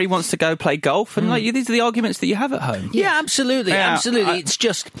cinema. He wants to go play golf. And these are the arguments that you have at home. Yeah, absolutely. Absolutely.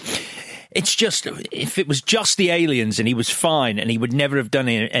 It's just, if it was just the aliens and he was fine and he would never have done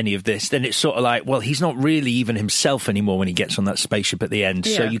any of this, then it's sort of like, well, he's not really even himself anymore when he gets on that spaceship at the end.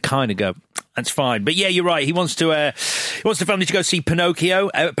 Yeah. So you kind of go, that's fine. But yeah, you're right. He wants the family to go see Pinocchio.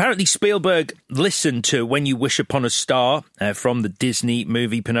 Apparently Spielberg listened to When You Wish Upon a Star from the Disney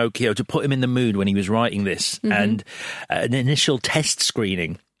movie Pinocchio to put him in the mood when he was writing this. Mm-hmm. And an initial test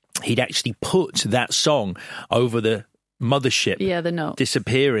screening, he'd actually put that song over the mothership the note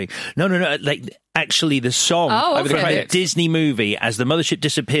disappearing. No, like actually the song over the credits. Disney movie, as the mothership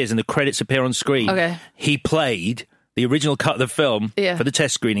disappears and the credits appear on screen, he played the original cut of the film for the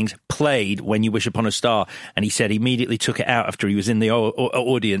test screenings, played When You Wish Upon a Star, and he said he immediately took it out after he was in the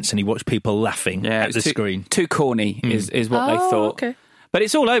audience and he watched people laughing at the screen. Too corny is what they thought. Okay. But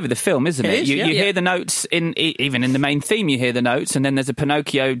it's all over the film, isn't it? You hear the notes even in the main theme. You hear the notes, and then there's a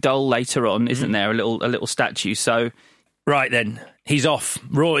Pinocchio doll later on, isn't there? A little statue. So. Right then, he's off.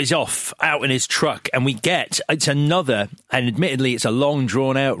 Roy is off, out in his truck, and it's another, and admittedly it's a long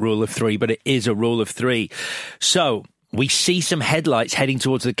drawn-out rule of three, but it is a rule of three. So we see some headlights heading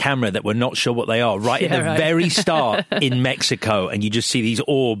towards the camera that we're not sure what they are, at the very start in Mexico, and you just see these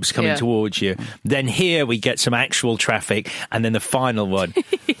orbs coming towards you. Then here we get some actual traffic, and then the final one,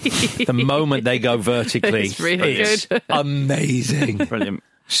 the moment they go vertically, it's really good. Amazing. Brilliant.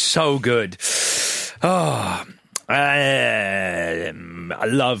 So good. Oh, I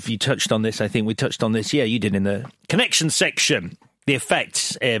love, you touched on this, I think we touched on this, you did in the connection section, the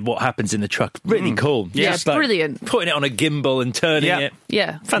effects, what happens in the truck, really cool. Yeah, brilliant. Putting it on a gimbal and turning it.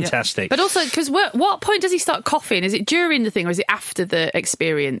 Yeah. Fantastic. But also, because what point does he start coughing? Is it during the thing or is it after the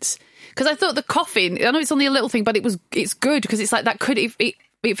experience? Because I thought the coughing, I know it's only a little thing, but it's good because it's like that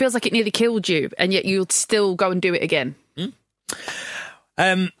it feels like it nearly killed you and yet you'll still go and do it again.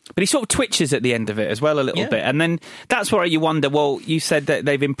 But he sort of twitches at the end of it as well a little bit. And then that's where you wonder, well, you said that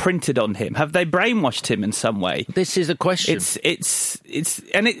they've imprinted on him. Have they brainwashed him in some way? This is a question.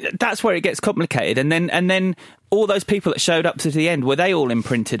 That's where it gets complicated. And then all those people that showed up to the end, were they all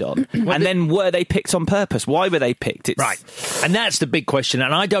imprinted on? And then were they picked on purpose? Why were they picked? Right. And that's the big question.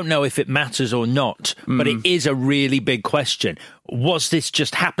 And I don't know if it matters or not, but it is a really big question. Was this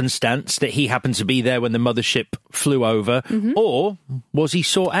just happenstance that he happened to be there when the mothership flew over, or was he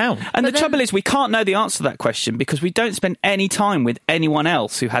sought out? And the trouble is, we can't know the answer to that question because we don't spend any time with anyone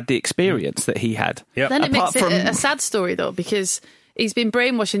else who had the experience that he had. Yep. Then it makes it a sad story, though, because he's been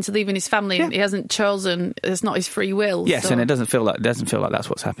brainwashed into leaving his family and he hasn't chosen. It's not his free will. Yes, and it doesn't feel like that's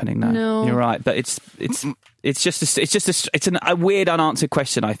what's happening now. No, you're right, but it's a weird unanswered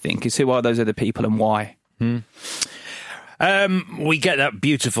question. I think is who are those other people and why. We get that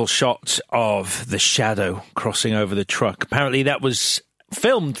beautiful shot of the shadow crossing over the truck. Apparently that was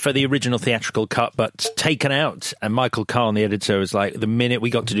filmed for the original theatrical cut, but taken out. And Michael Kahn, the editor, was like, the minute we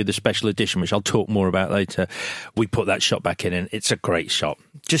got to do the special edition, which I'll talk more about later, we put that shot back in, and it's a great shot.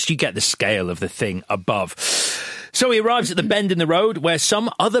 Just you get the scale of the thing above. So he arrives at the bend in the road where some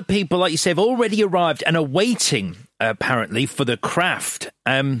other people, like you say, have already arrived and are waiting, apparently, for the craft.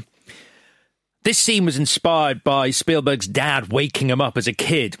 This scene was inspired by Spielberg's dad waking him up as a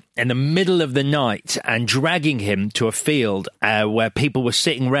kid in the middle of the night and dragging him to a field where people were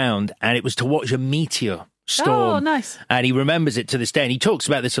sitting round, and it was to watch a meteor storm. Oh, nice. And he remembers it to this day, and he talks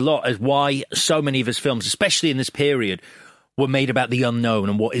about this a lot as why so many of his films, especially in this period, were made about the unknown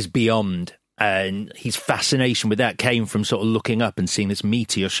and what is beyond. And his fascination with that came from sort of looking up and seeing this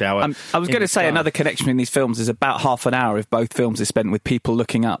meteor shower. I was going to say another connection in these films is about half an hour if both films are spent with people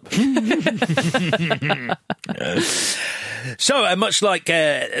looking up. So much like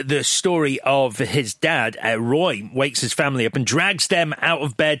the story of his dad, Roy wakes his family up and drags them out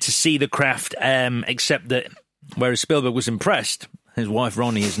of bed to see the craft, except that whereas Spielberg was impressed, his wife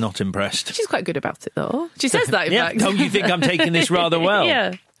Ronnie is not impressed. She's quite good about it, though. She says that, in fact. Don't you think I'm taking this rather well?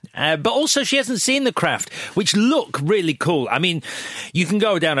 Yeah. But also she hasn't seen The Craft, which look really cool. I mean, you can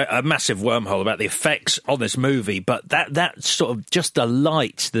go down a massive wormhole about the effects on this movie, but that sort of just the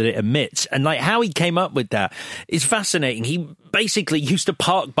light that it emits and like how he came up with that is fascinating. He basically used to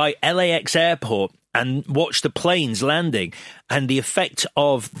park by LAX airport and watch the planes landing, and the effect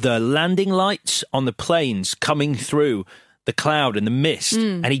of the landing lights on the planes coming through the cloud and the mist,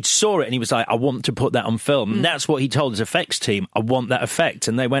 and he saw it and he was like, I want to put that on film. And that's what he told his effects team, I want that effect.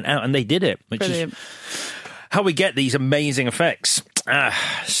 And they went out and they did it, which Brilliant. Is how we get these amazing effects.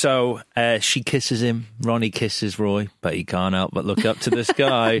 So she kisses him. Ronnie kisses Roy, but he can't help but look up to the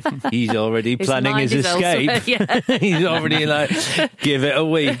sky. He's already planning his escape. He's already like, give it a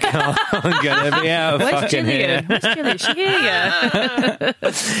week. I'm going to be out of fucking here. Where's Gillian? Is she here?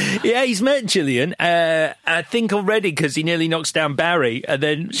 Yeah, he's met Gillian. I think already because he nearly knocks down Barry. And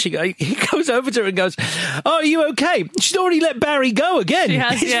then he goes over to her and goes, oh, are you okay? She's already let Barry go again. She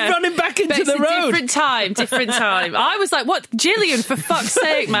has, He's running back into the road. Different time. I was like, what? Gillian, for fuck's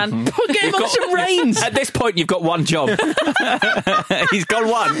sake, man. Get him on some reins. At this point, you've got one job. He's gone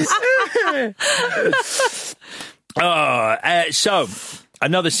once. So,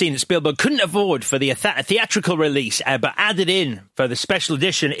 another scene that Spielberg couldn't afford for the theatrical release, but added in for the special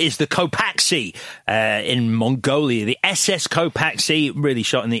edition is the Copaxi in Mongolia. The SS Copaxi, really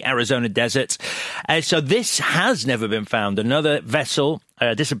shot in the Arizona desert. So this has never been found. Another vessel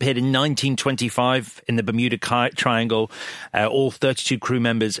disappeared in 1925 in the Bermuda Triangle. All 32 crew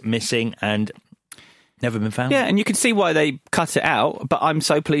members missing and never been found. Yeah, and you can see why they cut it out, but I'm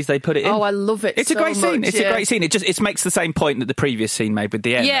so pleased they put it in. Oh, I love it. It's a great scene. It's a great scene. It makes the same point that the previous scene made with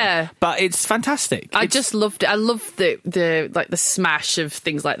the airman. Yeah, but it's fantastic. I just loved it. I love the smash of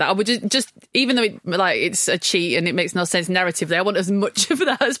things like that. I would just even though it's a cheat and it makes no sense narratively, I want as much of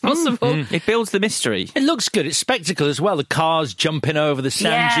that as possible. It builds the mystery. It looks good. It's spectacle as well. The cars jumping over the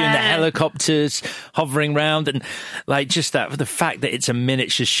sand dune, the helicopters hovering around, and like just that the fact that it's a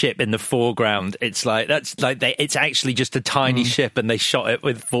miniature ship in the foreground. It's like it's actually just a tiny ship and they shot it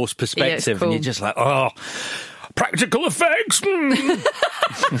with forced perspective, cool. And you're just like, oh, practical effects.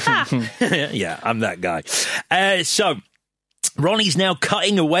 Yeah, I'm that guy. So Ronnie's now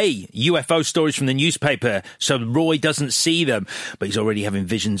cutting away UFO stories from the newspaper so Roy doesn't see them, but he's already having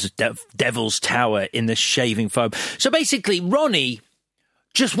visions of Devil's Tower in the shaving foam. So basically, Ronnie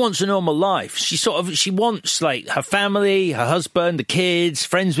just wants a normal life. She wants like her family, her husband, the kids,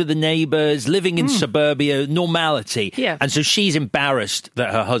 friends with the neighbours, living in suburbia, normality. Yeah. And so she's embarrassed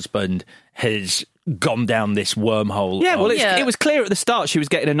that her husband has gone down this wormhole. Yeah, well, it was clear at the start she was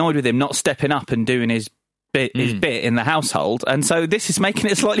getting annoyed with him not stepping up and doing his bit in the household. And so this is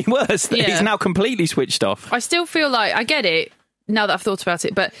making it slightly worse. He's now completely switched off. I still feel like, I get it now that I've thought about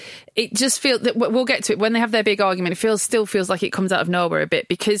it, but it just feels that we'll get to it when they have their big argument. It still feels like it comes out of nowhere a bit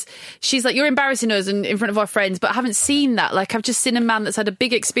because she's like, you're embarrassing us in front of our friends, but I haven't seen that. Like, I've just seen a man that's had a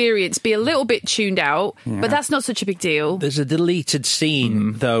big experience be a little bit tuned out, but that's not such a big deal. There's a deleted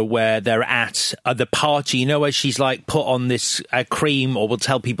scene though where they're at the party, you know, where she's like put on this cream or will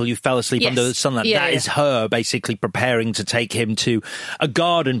tell people you fell asleep under the sunlight. That is her basically preparing to take him to a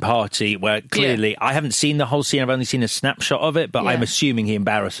garden party where clearly I haven't seen the whole scene. I've only seen a snapshot of it, but I'm assuming he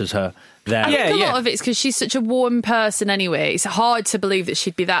embarrasses her there. I think a lot of it's because she's such a warm person anyway. It's hard to believe that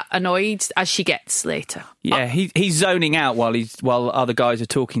she'd be that annoyed as she gets later. Yeah, he's zoning out while other guys are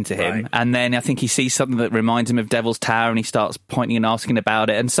talking to him. Right. And then I think he sees something that reminds him of Devil's Tower and he starts pointing and asking about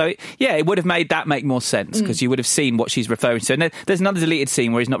it. And so, it would have made more sense because you would have seen what she's referring to. And there's another deleted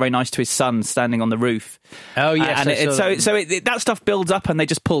scene where he's not very nice to his son standing on the roof. Oh, yes. That stuff builds up and they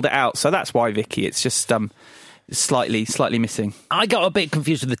just pulled it out. So that's why, Vicky, it's just slightly missing. I got a bit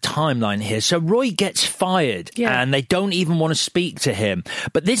confused with the timeline here. So Roy gets fired and they don't even want to speak to him.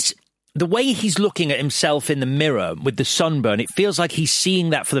 But the way he's looking at himself in the mirror with the sunburn, it feels like he's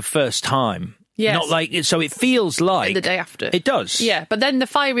seeing that for the first time. Yes. Not like, so it feels like the day after. It does. Yeah, but then the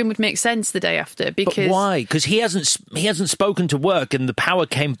firing would make sense the day after because but why? Because he hasn't spoken to work and the power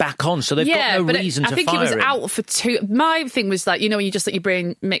came back on, so they've got no reason to fire him. I think it was out for too. My thing was like, when you just let your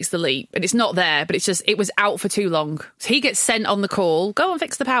brain makes the leap and it's not there, but it's just it was out for too long. So he gets sent on the call, go and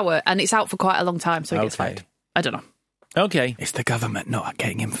fix the power, and it's out for quite a long time, so he gets fired. I don't know. Okay, it's the government not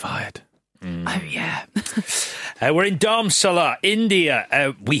getting him fired. Oh yeah. We're in Dharamsala,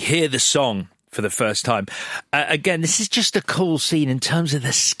 India. We hear the song for the first time. Again, this is just a cool scene in terms of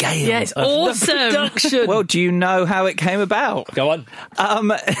the scale. Yeah, it's awesome. The production. Well, do you know how it came about? Go on.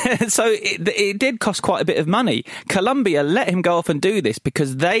 So it did cost quite a bit of money. Columbia let him go off and do this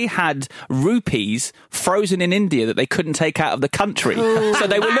because they had rupees frozen in India that they couldn't take out of the country. Ooh. So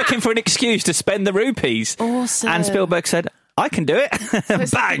they were looking for an excuse to spend the rupees. Awesome. And Spielberg said, I can do it.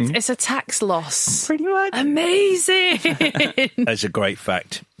 Bang! It's a tax loss. Pretty much. Amazing. That's a great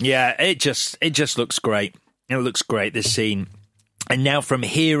fact. Yeah, it just looks great. It looks great, this scene. And now from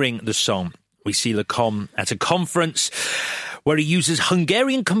hearing the song, we see Lacombe at a conference where he uses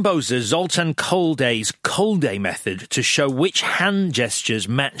Hungarian composer Zoltán Kolday's Koldai method to show which hand gestures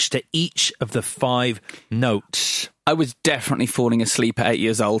match to each of the 5 notes. I was definitely falling asleep at 8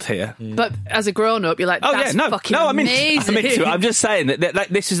 years old here. But as a grown-up, you're like, that's fucking amazing. I'm into it. I'm just saying that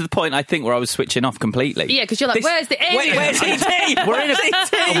this is the point, I think, where I was switching off completely. Yeah, because you're like, where's the A? Where's E.T.?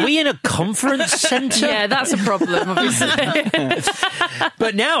 Are we in a conference centre? Yeah, that's a problem, obviously.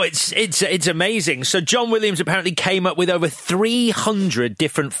 But now it's amazing. So John Williams apparently came up with over 300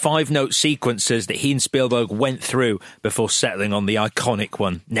 different 5-note sequences that he and Spielberg went through before settling on the iconic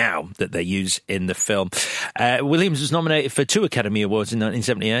one now that they use in the film. Williams was nominated for 2 Academy Awards in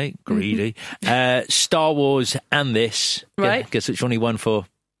 1978. Greedy. Star Wars and this. Right. Guess which one he won for?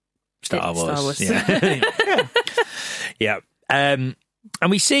 Star Wars. Yeah. Yeah. And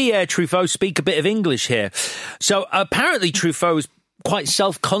we see Truffaut speak a bit of English here. So apparently Truffaut's quite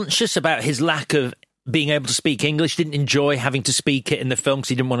self-conscious about his lack of being able to speak English, didn't enjoy having to speak it in the film because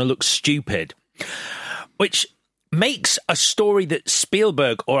he didn't want to look stupid, which makes a story that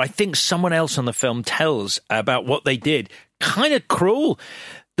Spielberg, or I think someone else on the film, tells about what they did kind of cruel.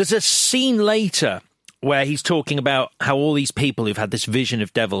 There's a scene later where he's talking about how all these people who've had this vision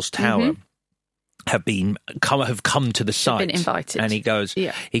of Devil's Tower have come to the site. Been invited. And he goes,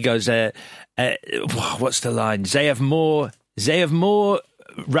 what's the line? They have more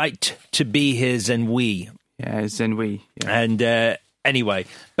right to be here than we. Yeah, than we. Yeah. And anyway,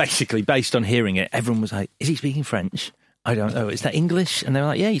 basically, based on hearing it, everyone was like, is he speaking French? I don't know. Is that English? And they were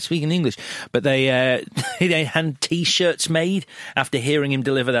like, yeah, he's speaking English. But they had T-shirts made after hearing him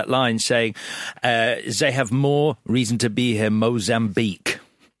deliver that line saying, they have more reason to be here, Mozambique.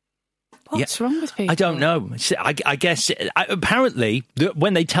 What's wrong with people? I don't know. I guess apparently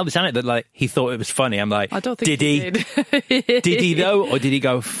when they tell this anecdote, like he thought it was funny. I'm like, I don't think did he? Did he though, or did he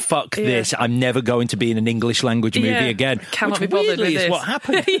go fuck this? I'm never going to be in an English language movie again. Cannot Which be bothered weirdly with is this. what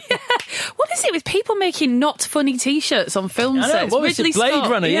happened. What is it with people making not funny T-shirts on film I know, sets? what was it, Ridley Blade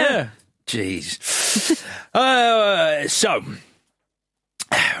Scott, Runner? Yeah. Jeez. So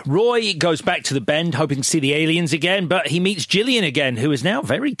Roy goes back to the Bend, hoping to see the aliens again, but he meets Gillian again, who is now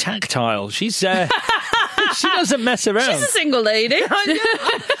very tactile. She's she doesn't mess around. She's a single lady.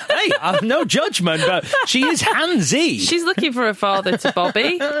 Hey, I've no judgment, but she is handsy. She's looking for a father to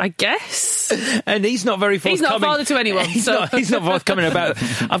Bobby, I guess. And he's not very forthcoming. He's not a father to anyone. He's not forthcoming about.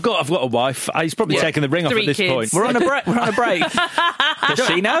 I've got a wife. He's probably taking the ring off 3 at this kids. point. We're on a break. Does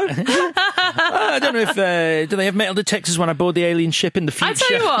she know? I don't know if do they have metal detectors when I board the alien ship in the future? I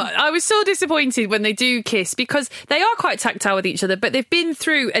tell you what, I was so disappointed when they do kiss because they are quite tactile with each other, but they've been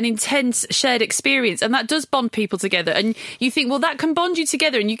through an intense shared experience, and that does bond people together. And you think, well, that can bond you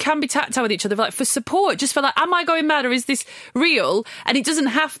together, and you can be tactile with each other, like for support, just for like, am I going mad or is this real? And it doesn't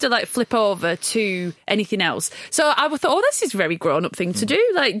have to like flip over to anything else. So I thought, oh, this is a very grown-up thing to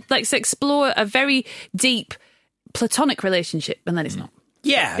do, like to explore a very deep platonic relationship, and then it's not.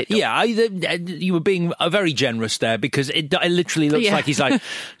 Yeah. You were being very generous there because it literally looks like he's like,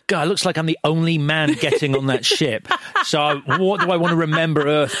 God, it looks like I'm the only man getting on that ship. So what do I want to remember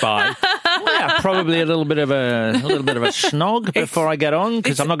Earth by? Well, yeah, probably a little bit of a snog before I get on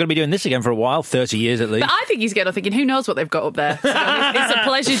because I'm not going to be doing this again for a while, 30 years at least. But I think he's getting on thinking, who knows what they've got up there? So it's a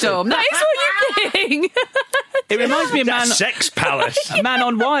pleasure dome. That is what you think. It reminds me of Sex Palace. Man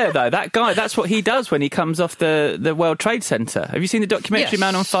on Wire, though. That guy, that's what he does when he comes off the World Trade Center. Have you seen the documentary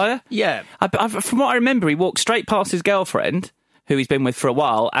Man on Fire? Yeah. From what I remember, he walks straight past his girlfriend, who he's been with for a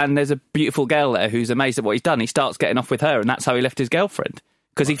while, and there's a beautiful girl there who's amazed at what he's done. He starts getting off with her, and that's how he left his girlfriend.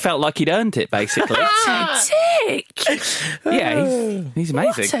 Because he felt like he'd earned it, basically. Dick! Yeah, he's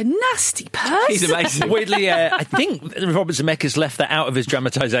amazing. What a nasty person. He's amazing. Weirdly, I think Robert Zemeckis left that out of his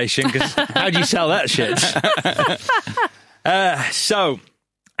dramatisation because how do you sell that shit?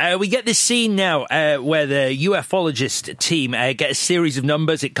 We get this scene now where the ufologist team get a series of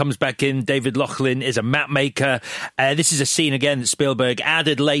numbers. It comes back in. David Laughlin is a map maker. This is a scene, again, that Spielberg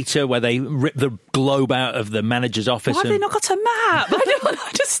added later where they rip the globe out of the manager's office. Why have they not got a map? I don't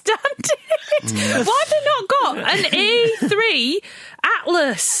understand it. Why have they not got an A3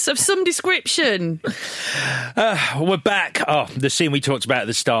 atlas of some description? We're back. Oh, the scene we talked about at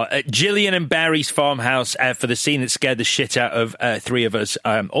the start. Gillian and Barry's farmhouse for the scene that scared the shit out of 3 of us.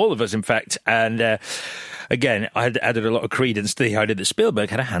 All of us, in fact. And again, I had added a lot of credence to the idea that Spielberg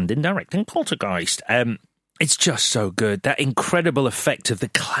had a hand in directing Poltergeist. It's just so good. That incredible effect of the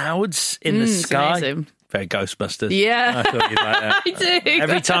clouds in the sky. Amazing. Very Ghostbusters. Yeah. I thought you'd like that. I do.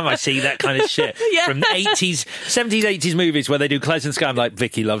 Every time I see that kind of shit from 80s, 70s, 80s movies where they do Close and Sky, I'm like,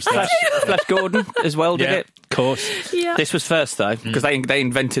 Vicky loves that. Flash Gordon as well did it. Of course. Yeah. This was first, though, because they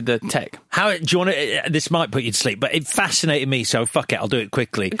invented the tech. How do you want to... This might put you to sleep, but it fascinated me, so fuck it, I'll do it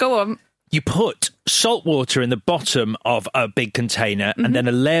quickly. Go on. You put salt water in the bottom of a big container and then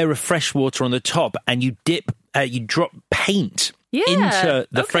a layer of fresh water on the top, and you drop paint into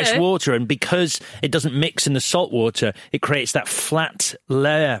the fresh water, and because it doesn't mix in the salt water, it creates that flat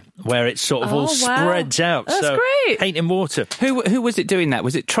layer where it sort of all spreads out. That's great. Paint in water. Who was it doing that?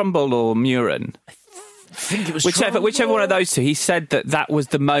 Was it Trumbull or Muren? I think it was whichever one of those two. He said that was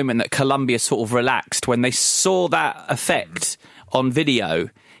the moment that Columbia sort of relaxed when they saw that effect on video.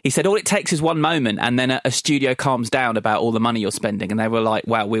 He said all it takes is one moment, and then a studio calms down about all the money you're spending, and they were like,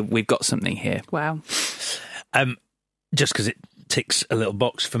 wow, we've got something here. Wow. Just because it ticks a little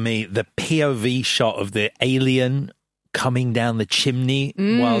box for me, the POV shot of the alien coming down the chimney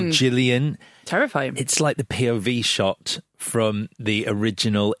while Gillian... Terrifying. It's like the POV shot from the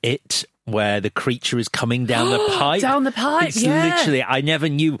original It, where the creature is coming down the pipe. Down the pipe, It's literally, I never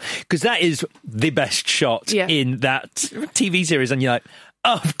knew, because that is the best shot in that TV series, and you're like...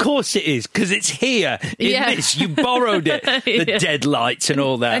 Oh, of course it is, because it's here in this. You borrowed it. The dead lights and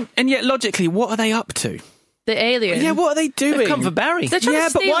all that. And yet, logically, what are they up to? The alien. Yeah, what are they doing? They've come for Barry. They're trying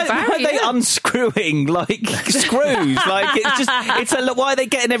to but steal why Barry, are they unscrewing like screws? Like it's a lot. Why are they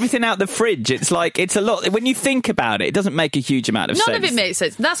getting everything out the fridge? It's like it's a lot. When you think about it, it doesn't make a huge amount of sense. None of it makes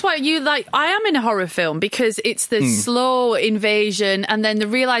sense. That's why I am in a horror film, because it's the slow invasion and then the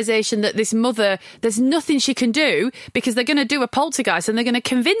realisation that this mother, there's nothing she can do because they're going to do a poltergeist and they're going to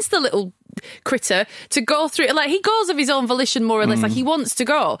convince the little critter to go through it. Like, he goes of his own volition, more or less, like he wants to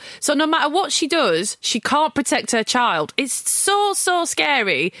go. So no matter what she does, she can't protect her child. It's so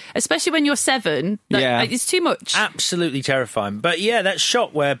scary, especially when you're 7. It's too much. Absolutely terrifying. But yeah, that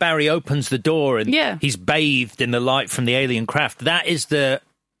shot where Barry opens the door and he's bathed in the light from the alien craft, that is the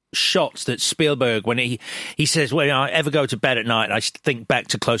shots that Spielberg, when he says, when I ever go to bed at night, I think back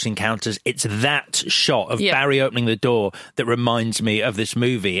to Close Encounters, it's that shot of Barry opening the door that reminds me of this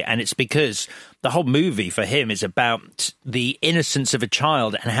movie. And it's because the whole movie for him is about the innocence of a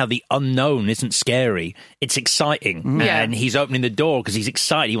child and how the unknown isn't scary. It's exciting. And he's opening the door because he's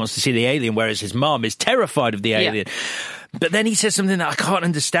excited. He wants to see the alien, whereas his mom is terrified of the alien. But then he says something that I can't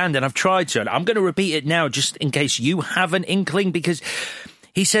understand, and I've tried to. And I'm going to repeat it now just in case you have an inkling, because...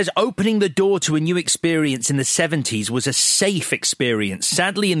 He says opening the door to a new experience in the 70s was a safe experience.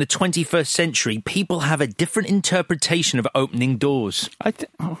 Sadly, in the 21st century, people have a different interpretation of opening doors.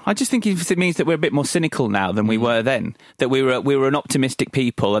 I just think it means that we're a bit more cynical now than we were then. That we were an optimistic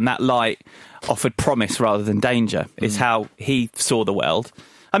people, and that light offered promise rather than danger is how he saw the world.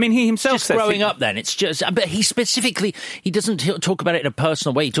 I mean, he himself just says... growing up then, it's just... But he specifically, he doesn't talk about it in a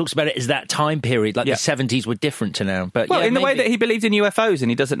personal way. He talks about it as that time period, like the 70s were different to now. But in the way that he believed in UFOs, and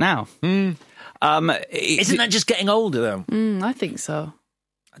he does it now. Isn't that just getting older, though? I think so.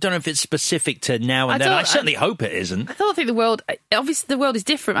 I don't know if it's specific to now and then. I certainly hope it isn't. I don't think the world... Obviously, the world is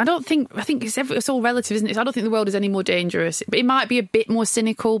different. I think it's all relative, isn't it? I don't think the world is any more dangerous. It might be a bit more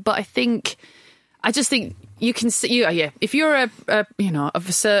cynical, but I just think... You can see, if you're of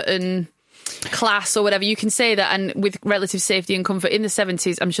a certain class or whatever, you can say that, and with relative safety and comfort. In the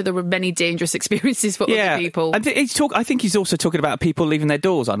 70s, I'm sure there were many dangerous experiences for other people. I think he's also talking about people leaving their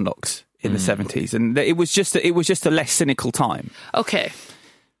doors unlocked in the 70s, and it was just a less cynical time. Okay.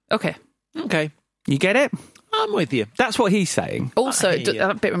 You get it? I'm with you. That's what he's saying. Also,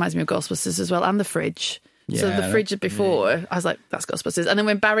 that bit reminds me of Ghostbusters as well, and the fridge. So the fridge before, I was like, that's Ghostbusters. And then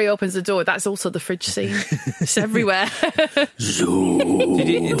when Barry opens the door, that's also the fridge scene. It's everywhere.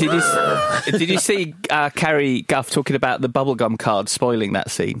 Did you see Carrie Guff talking about the bubblegum card spoiling that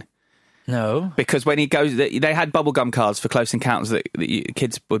scene? No. Because when he goes, they had bubblegum cards for Close Encounters that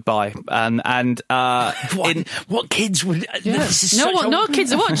kids would buy. And what kids would... No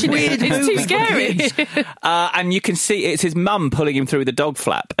kids are watching it. It's too scary. And you can see it's his mum pulling him through the dog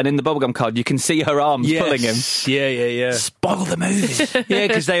flap. And in the bubblegum card, you can see her arms pulling him. Yeah. Spoil the movie. Yeah,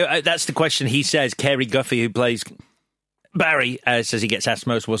 because that's the question he says. Carrie Guffey, who plays... Barry says he gets asked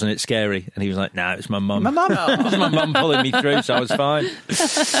most, wasn't it scary? And he was like, no, it was my mum. It was my mum pulling me through, so I was fine.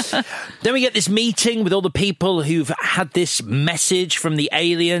 Then we get this meeting with all the people who've had this message from the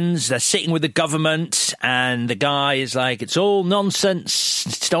aliens. They're sitting with the government, and the guy is like, it's all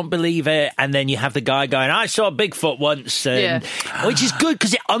nonsense, don't believe it. And then you have the guy going, I saw Bigfoot once, which is good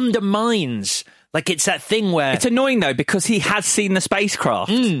because it undermines Like, it's that thing where... It's annoying, though, because he has seen the spacecraft.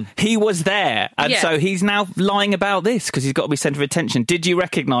 He was there. And so he's now lying about this because he's got to be centre of attention. Did you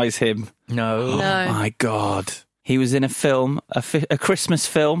recognise him? No. Oh, my God. He was in a film, a Christmas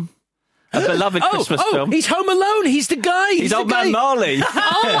film. A beloved Christmas film. He's Home Alone. He's the guy. He's Old Man Marley.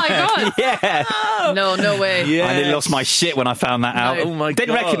 Oh, my God. Yeah. No way. Yeah. I nearly lost my shit when I found that out. Oh, my God.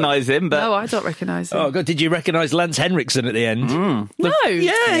 Didn't recognise him, but... No, I don't recognise him. Oh, God. Did you recognise Lance Henriksen at the end? No.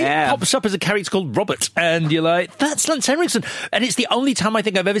 Yeah. He pops up as a character called Robert, and you're like, that's Lance Henriksen. And it's the only time I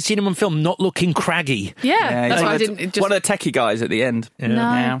think I've ever seen him on film not looking craggy. Yeah. That's why I didn't... One of the techie guys at the end.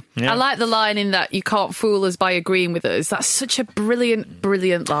 No. I like the line in that you can't fool us by agreeing with us. That's such a brilliant,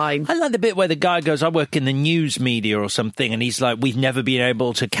 brilliant line. I like the bit where the guy goes, I work in the news media or something, and he's like, we've never been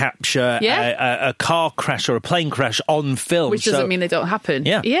able to capture a car crash or a plane crash on film. Which doesn't mean they don't happen.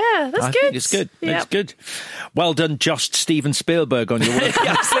 Yeah, that's I good. Think it's good. Yep. It's good. Well done, just Steven Spielberg on your work.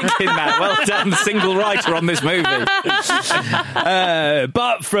 I was thinking that. Well done, single writer on this movie.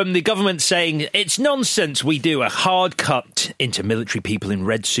 But from the government saying, it's nonsense, we do a hard cut into military people in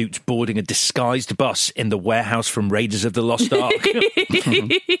red suits boarding a disguised bus in the warehouse from Raiders of the Lost Ark.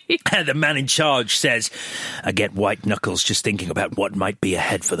 And the man in charge says, I get white knuckles just thinking about what might be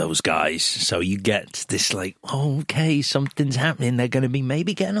ahead for those guys. So you get this like, okay, something's happening. They're going to be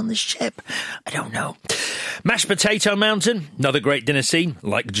maybe getting on the ship. I don't know. Mashed Potato Mountain, another great dinner scene,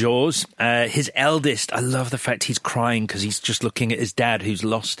 like Jaws. His eldest, I love the fact he's crying because he's just looking at his dad who's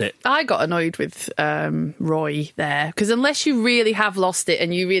lost it. I got annoyed with Roy there, because unless you really have lost it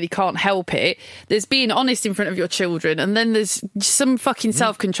and you really can't help it, there's being honest in front of your children, and then there's some fucking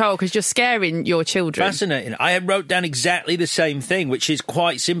self-control because you're scaring your children. Fascinating. I wrote down exactly the same thing, which is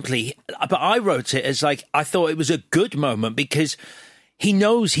quite simply, but I wrote it as like, I thought it was a good moment because he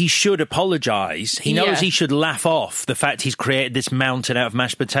knows he should apologise. He knows he should laugh off the fact he's created this mountain out of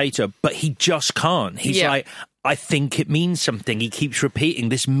mashed potato, but he just can't. He's like, I think it means something. He keeps repeating,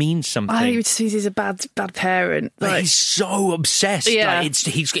 this means something. I think he's a bad parent. Like, he's so obsessed. Yeah. Like,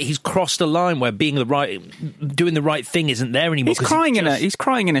 he's crossed the line where doing the right thing isn't there anymore. He's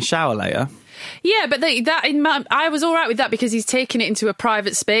crying in a shower later. Yeah, but I was all right with that because he's taken it into a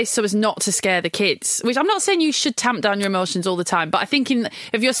private space so as not to scare the kids. Which I'm not saying you should tamp down your emotions all the time, but I think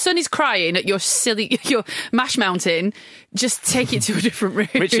if your son is crying at your mash mountain, just take it to a different room.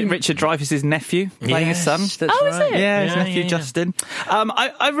 Richard Dreyfuss's nephew playing his son. That's right. Is it? Yeah, his nephew Justin.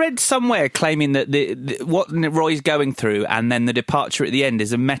 I read somewhere claiming that what Roy's going through and then the departure at the end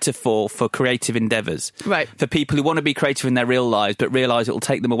is a metaphor for creative endeavours. Right. For people who want to be creative in their real lives but realise it will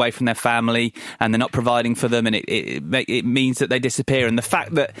take them away from their family and they're not providing for them, and it means that they disappear. And the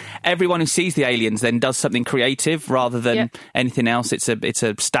fact that everyone who sees the aliens then does something creative rather than anything else, it's a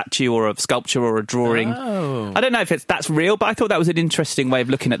statue or a sculpture or a drawing. Oh. I don't know if that's real, but I thought that was an interesting way of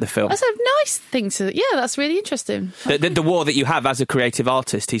looking at the film. That's a nice thing to... Yeah, that's really interesting. The war that you have as a creative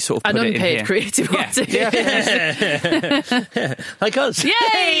artist, he sort of put it in here. An unpaid creative artist. Yeah. Like us. Yay!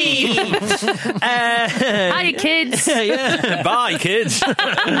 Hiya, kids. Yeah. Bye, kids.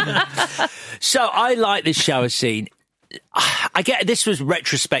 So I like this shower scene. I get this was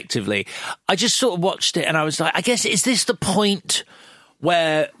retrospectively. I just sort of watched it and I was like, I guess, is this the point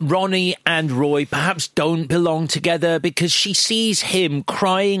where Ronnie and Roy perhaps don't belong together because she sees him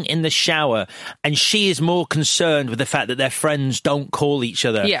crying in the shower and she is more concerned with the fact that their friends don't call each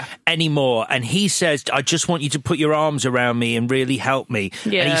other anymore. And he says, I just want you to put your arms around me and really help me.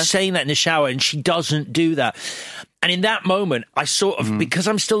 Yeah. And he's saying that in the shower and she doesn't do that. And in that moment, I sort of, because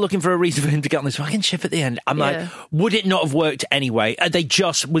I'm still looking for a reason for him to get on this fucking ship at the end, I'm like, would it not have worked anyway?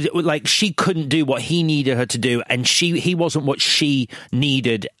 She couldn't do what he needed her to do, and he wasn't what she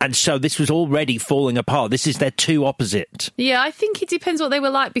needed. And so this was already falling apart. This is their two opposite. Yeah, I think it depends what they were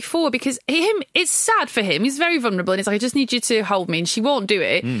like before, because it's sad for him. He's very vulnerable, and he's like, I just need you to hold me, and she won't do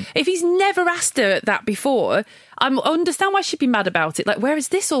it. If he's never asked her that before, I understand why she'd be mad about it. Like, where has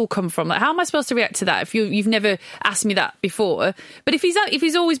this all come from? Like, how am I supposed to react to that if you've never asked me that before? But if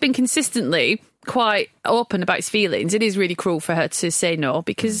he's always been consistently quite open about his feelings, it is really cruel for her to say no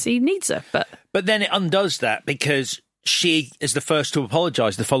because he needs her. But then it undoes that because she is the first to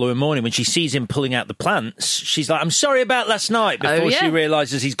apologise the following morning when she sees him pulling out the plants. She's like, I'm sorry about last night, before she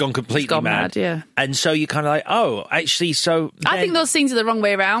realises he's gone completely mad. Yeah. And so you're kind of like, oh, actually, so... I think those things are the wrong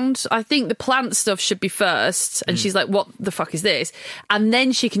way around. I think the plant stuff should be first, and she's like, what the fuck is this? And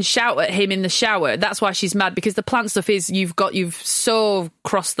then she can shout at him in the shower. That's why she's mad, because the plant stuff is, you've so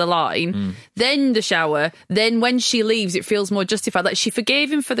crossed the line. Then the shower. Then when she leaves, it feels more justified. Like, she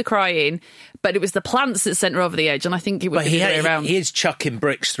forgave him for the crying, but it was the plants that sent her over the edge, and I think it would be the way around. He is chucking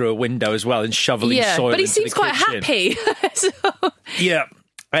bricks through a window as well and shoveling soil. But he seems quite happy. Yeah.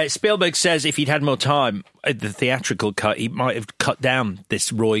 Spielberg says if he'd had more time, the theatrical cut, he might have cut down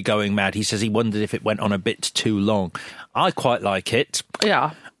this Roy going mad. He says he wondered if it went on a bit too long. I quite like it.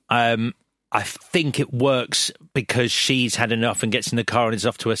 Yeah. I think it works because she's had enough and gets in the car and is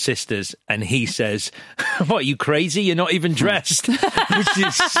off to her sister's. And he says, "What, are you crazy? You're not even dressed." Which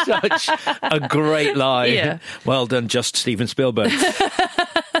is such a great line. Yeah. Well done, just Steven Spielberg.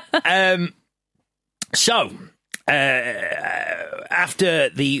 After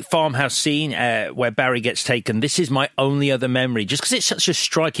the farmhouse scene where Barry gets taken, this is my only other memory, just because it's such a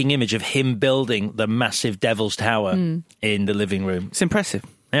striking image of him building the massive Devil's Tower in the living room. It's impressive.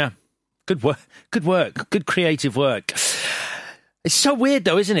 Yeah. Good work. Good creative work. It's so weird,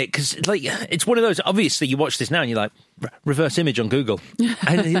 though, isn't it? Because it's one of those. Obviously, you watch this now and you're like, reverse image on Google.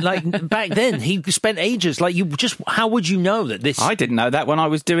 And back then, he spent ages. How would you know that this? I didn't know that when I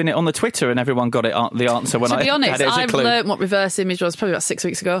was doing it on the Twitter, and everyone got the answer when to be honest, had it as a I've clue. learnt what reverse image was probably about 6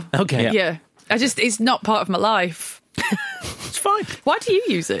 weeks ago. Okay, yeah. It's not part of my life. It's fine. Why do you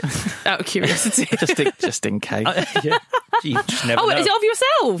use it? Out of curiosity, just in case. Yeah. You just never know. Is it of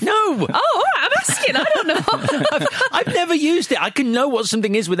yourself? No. Oh, all right. I'm asking. I don't know. I've never used it. I can know what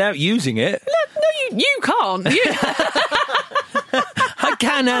something is without using it. No, you can't. I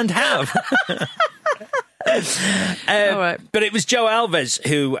can and have. Right. But it was Joe Alves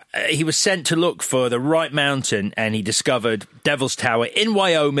who he was sent to look for the right mountain, and he discovered Devil's Tower in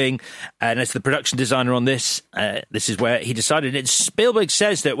Wyoming. And as the production designer on this is where he decided it. Spielberg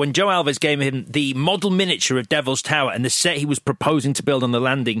says that when Joe Alves gave him the model miniature of Devil's Tower and the set he was proposing to build on the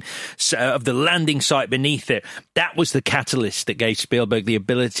landing site beneath it, that was the catalyst that gave Spielberg the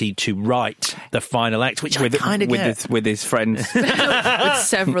ability to write the final act, which I kind of get. With his friends. With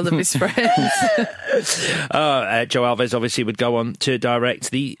several of his friends. Joe Alves obviously would go on to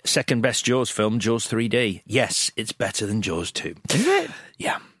direct the second best Jaws film, Jaws 3D. Yes, it's better than Jaws 2. Is it?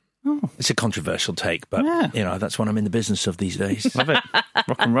 Yeah. Oh. It's a controversial take, but that's what I'm in the business of these days. Love it.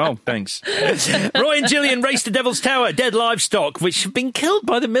 Rock and roll. Thanks. Roy and Gillian race to Devil's Tower, dead livestock, which have been killed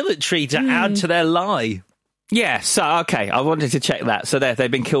by the military to add to their lie. Yeah, so, okay, I wanted to check that. So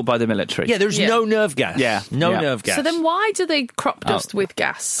they've been killed by the military. Yeah, there's no nerve gas. Yeah. Nerve gas. So then why do they crop dust with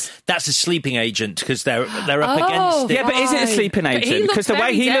gas? That's a sleeping agent, because they're up against it. Yeah, but is it a sleeping agent? Because the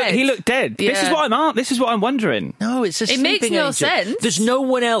way he looked dead. Yeah. This is what I'm wondering. No, it's a sleeping agent. It makes no sense. There's no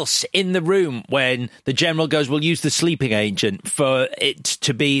one else in the room when the general goes, we'll use the sleeping agent, for it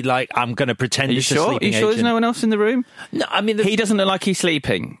to be like, I'm going to pretend it's a sleeping agent. Are you sure there's no one else in the room? No, I mean... He doesn't look like he's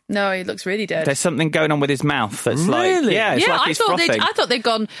sleeping. No, he looks really dead. There's something going on with his mouth that's Really? Yeah, it's like I he's frothing. thought they'd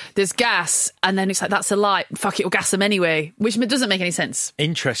gone, there's gas, and then it's like, that's a light, fuck it, we'll gas them anyway, which doesn't make any sense.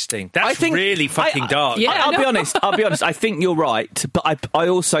 Interesting. That's really fucking dark. Yeah, I'll be honest, I think you're right, but I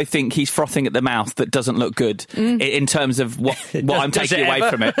also think he's frothing at the mouth that doesn't look good in terms of what I'm taking away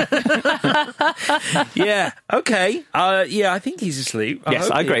from it. Yeah, okay. I think he's asleep. Yes,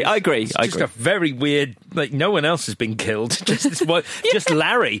 I agree. It's just a very weird, no one else has been killed. Just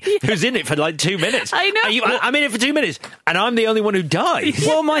Larry, who's in it for 2 minutes. I know. I'm in it for 2 minutes, and I'm the only one who died.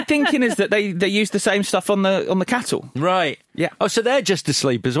 Well, my thinking is that they use the same stuff on the cattle. Right. Yeah. Oh, so they're just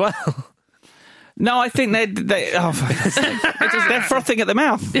asleep as well. No, I think they're frothing at the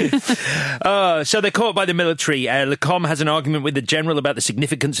mouth. So they're caught by the military. Lacombe has an argument with the general about the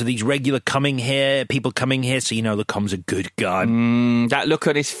significance of these people coming here, so Lacombe's a good guy. That look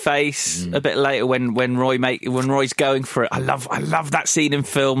on his face a bit later when Roy's going for it. I love that scene in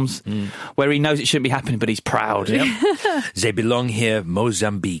films where he knows it shouldn't be happening, but he's proud. Yep. They belong here,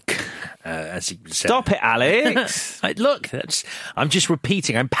 Mozambique. As he said. Stop it, Alex. I'm just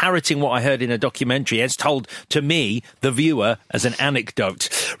repeating. I'm parroting what I heard in a documentary as told to me, the viewer, as an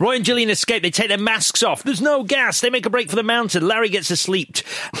anecdote. Roy and Gillian escape. They take their masks off. There's no gas. They make a break for the mountain. Larry gets asleep.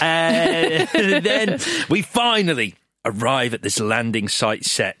 Then we finally arrive at this landing site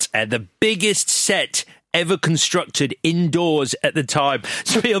set. The biggest set ever constructed indoors at the time.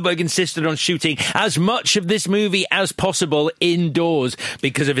 Spielberg insisted on shooting as much of this movie as possible indoors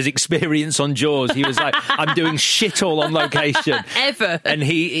because of his experience on Jaws. He was like, I'm doing shit all on location. Ever. And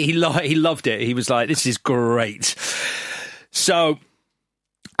he loved it. He was like, this is great. So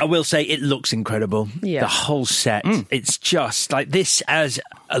I will say it looks incredible. Yeah. The whole set. It's just like this as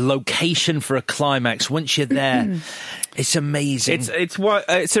a location for a climax. Once you're there, it's amazing. It's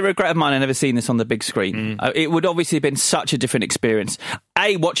a regret of mine. I've never seen this on the big screen. It would obviously have been such a different experience.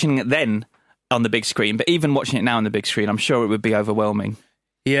 Watching it then on the big screen, but even watching it now on the big screen, I'm sure it would be overwhelming.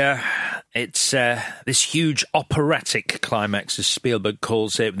 Yeah, it's this huge operatic climax, as Spielberg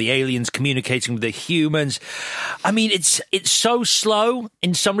calls it, the aliens communicating with the humans. I mean, it's so slow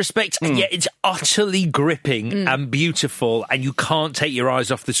in some respects, and yet it's utterly gripping and beautiful, and you can't take your eyes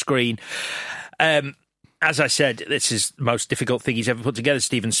off the screen. As I said, this is the most difficult thing he's ever put together,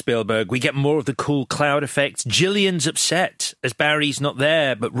 Steven Spielberg. We get more of the cool cloud effect. Gillian's upset as Barry's not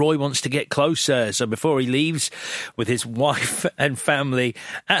there, but Roy wants to get closer. So before he leaves with his wife and family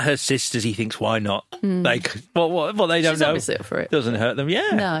at her sister's, he thinks, why not? Like, well, they don't She's know. obviously up for it. Doesn't hurt them. Yeah,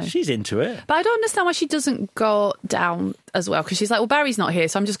 No. she's into it. But I don't understand why she doesn't go down as well, because she's like, well, Barry's not here,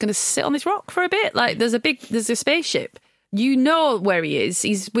 so I'm just going to sit on this rock for a bit. Like, there's a spaceship. You know where he is.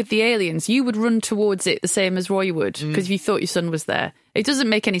 He's with the aliens. You would run towards it the same as Roy would, because you thought your son was there. It doesn't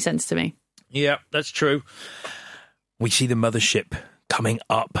make any sense to me. Yeah, that's true. We see the mothership coming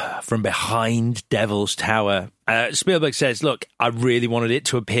up from behind Devil's Tower. Spielberg says, look, I really wanted it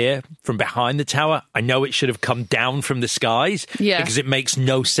to appear from behind the tower. I know it should have come down from the skies because it makes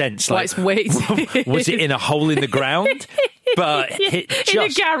no sense. Well, like, it's waiting. Was it in a hole in the ground? But it just, in a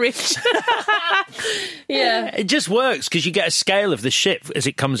garage. Yeah. It just works because you get a scale of the ship as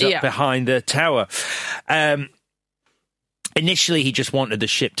it comes up behind the tower. Initially, he just wanted the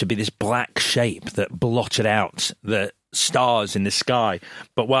ship to be this black shape that blotted out the stars in the sky.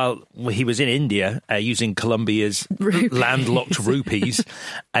 But while he was in India using Colombia's landlocked rupees,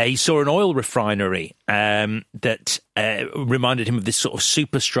 he saw an oil refinery that reminded him of this sort of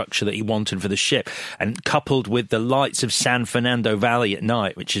superstructure that he wanted for the ship, and coupled with the lights of San Fernando Valley at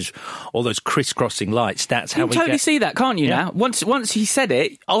night, which is all those crisscrossing lights. That's how you we totally get... see that, can't you? Now, once he said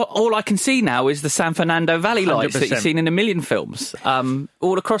it, all I can see now is the San Fernando Valley lights 100%. that you've seen in a million films,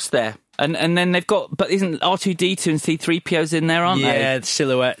 all across there. And then they've got, but isn't R2-D2 and C-3PO's in there, aren't they? Yeah, the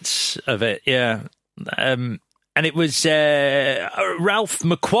silhouettes of it, yeah. And it was Ralph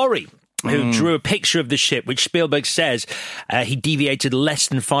McQuarrie who drew a picture of the ship, which Spielberg says he deviated less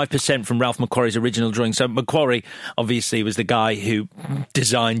than 5% from Ralph McQuarrie's original drawing. So McQuarrie, obviously, was the guy who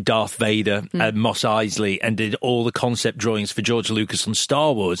designed Darth Vader and Mos Eisley and did all the concept drawings for George Lucas on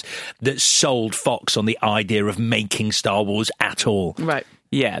Star Wars that sold Fox on the idea of making Star Wars at all. Right.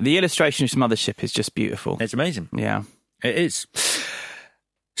 Yeah, the illustration of Mothership is just beautiful. It's amazing. Yeah. It is.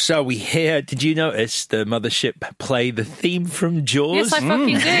 So we hear, did you notice the Mothership play the theme from Jaws? Yes, I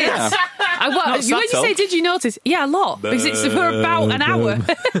fucking did. Yeah. When you say, did you notice? Yeah, a lot. Because it's for about an hour.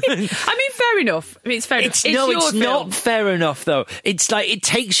 I mean, fair enough. It's fair enough. It's not fair enough, though. It's like it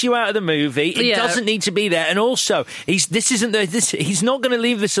takes you out of the movie. It doesn't need to be there. And also, he's not going to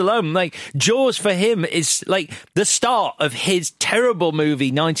leave this alone. Like, Jaws for him is like the start of his terrible movie,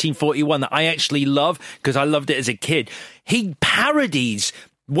 1941, that I actually love because I loved it as a kid. He parodies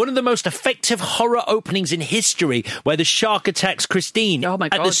one of the most effective horror openings in history, where the shark attacks Christine at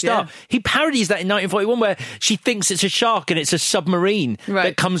the start. Yeah. He parodies that in 1941, where she thinks it's a shark and it's a submarine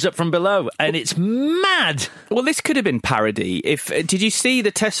that comes up from below, and it's mad. Well, this could have been parody. Did you see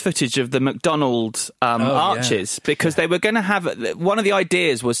the test footage of the McDonald's arches? Yeah. Because they were going to have... One of the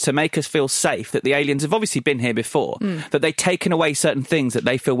ideas was to make us feel safe, that the aliens have obviously been here before, that they'd taken away certain things that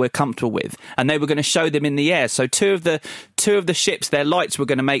they feel we're comfortable with, and they were going to show them in the air. So two of the ships, their lights were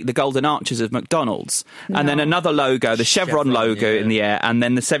going to make the golden arches of McDonald's, and then another logo, the Chevron logo in the air, and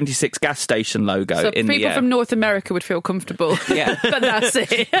then the 76 gas station logo in the air. So people from North America would feel comfortable. Yeah. But that's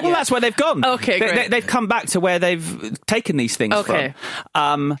it. Well, that's where they've gone. Okay, great. They've come back to where they've taken these things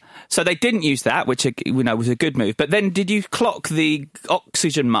from. So they didn't use that, which was a good move. But then did you clock the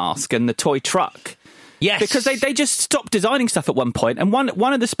oxygen mask and the toy truck? Yes. Because they just stopped designing stuff at one point, and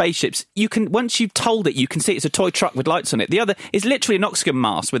one of the spaceships, once you've told it, you can see it's a toy truck with lights on it. The other is literally an oxygen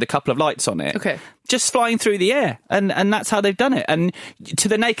mask with a couple of lights on it. Okay. Just flying through the air, and that's how they've done it. And to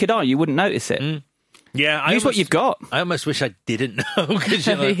the naked eye, you wouldn't notice it. Yeah, use what you've got. I almost wish I didn't know, because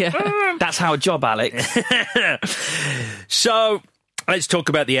you're like, that's our job, Alex. So... let's talk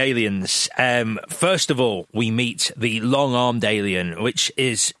about the aliens. First of all, we meet the long-armed alien, which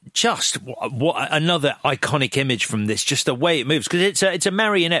is just another iconic image from this, just the way it moves, because it's a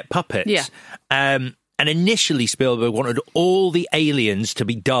marionette puppet. Yeah. And initially, Spielberg wanted all the aliens to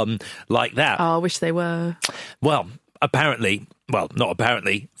be done like that. Oh, I wish they were. Well, not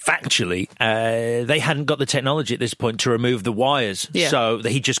apparently, factually, they hadn't got the technology at this point to remove the wires, so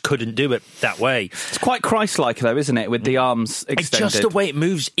he just couldn't do it that way. It's quite Christ-like, though, isn't it, with the arms extended? Just the way it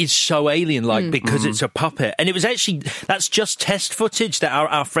moves is so alien-like because it's a puppet. And it was actually, that's just test footage that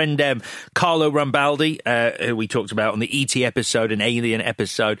our friend Carlo Rambaldi, who we talked about on the E.T. episode and Alien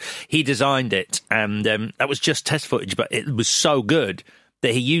episode, he designed it. And that was just test footage, but it was so good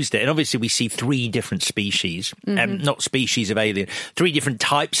that he used it. And obviously we see 3 different species, not species of alien, 3 different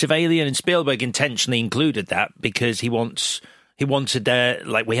types of alien, and Spielberg intentionally included that because he wanted,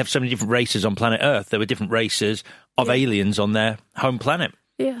 like, we have so many different races on planet Earth. There were different races of aliens on their home planet.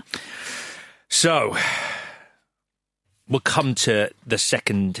 Yeah. So we'll come to the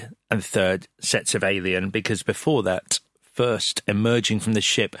second and third sets of alien, because before that, first emerging from the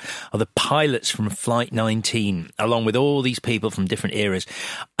ship are the pilots from Flight 19, along with all these people from different eras.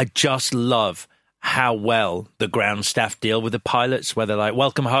 I just love how well the ground staff deal with the pilots, where they're like,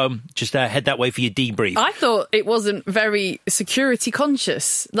 welcome home, just head that way for your debrief. I thought it wasn't very security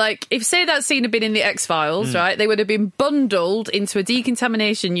conscious. Like, if, say, that scene had been in the X-Files, right, they would have been bundled into a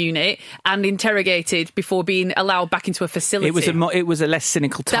decontamination unit and interrogated before being allowed back into a facility. It was a less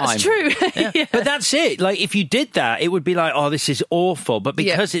cynical time. That's true. Yeah. But that's it. Like, if you did that, it would be like, oh, this is awful. But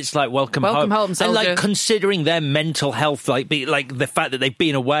because it's like, welcome home, soldier. and like considering their mental health, like the fact that they've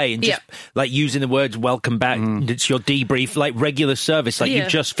been away and just like using the words welcome back, it's your debrief, like regular service, like you've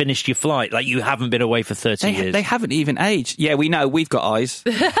just finished your flight, like you haven't been away for 30 years. They haven't even aged. Yeah, we know, we've got eyes.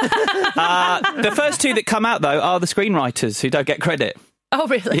 The first 2 that come out, though, are the screenwriters who don't get credit. Oh,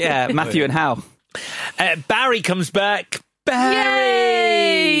 really? Yeah, Matthew and Hal. Barry comes back.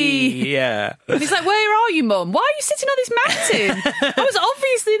 Barry! Yeah. And he's like, where are you, Mum? Why are you sitting on this mountain? I was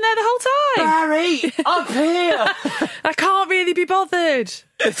obviously in there the whole time. Barry, up here! I can't really be bothered.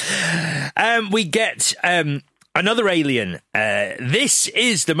 We get another alien. This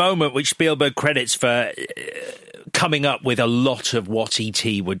is the moment which Spielberg credits for coming up with a lot of what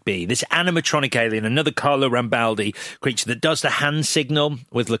E.T. would be. This animatronic alien, another Carlo Rambaldi creature that does the hand signal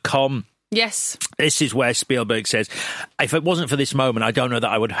with Lacombe. Yes. This is where Spielberg says, if it wasn't for this moment, I don't know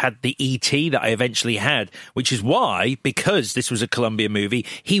that I would have had the E.T. that I eventually had, which is why, because this was a Columbia movie,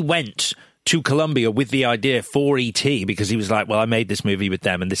 he went to Columbia with the idea for E.T. because he was like, well, I made this movie with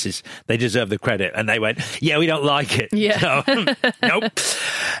them and they deserve the credit. And they went, yeah, we don't like it. Yeah. So, nope.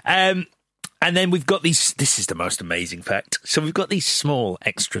 And then we've got these, this is the most amazing fact. So we've got these small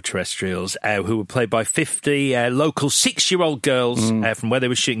extraterrestrials who were played by 50 local 6-year-old girls from where they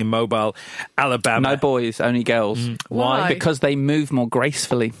were shooting in Mobile, Alabama. No boys, only girls. Why? Because they move more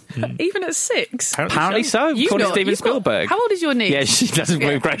gracefully. Even at 6? Apparently so, according to Steven Spielberg. How old is your niece? Yeah, she doesn't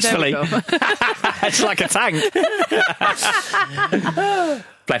move gracefully. It's like a tank.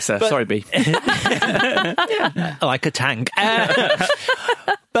 Bless her. Sorry, B. Like a tank.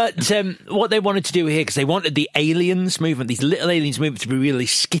 But what they wanted to do here, because they wanted the aliens movement, these little aliens movement, to be really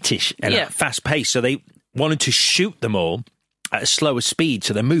skittish and fast paced. So they wanted to shoot them all at a slower speed,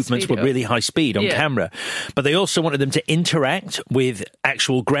 so their movements were really high speed on camera. But they also wanted them to interact with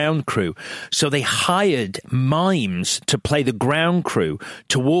actual ground crew. So they hired mimes to play the ground crew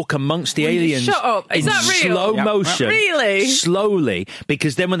to walk amongst the aliens Is that real? slow motion. Really? Slowly.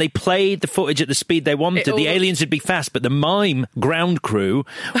 Because then when they played the footage at the speed they wanted, the aliens would be fast, but the mime ground crew,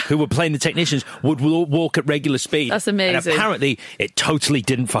 who were playing the technicians, would walk at regular speed. That's amazing. And apparently it totally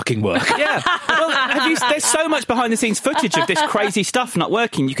didn't fucking work. Yeah. Well, there's so much behind the scenes footage of this crazy stuff not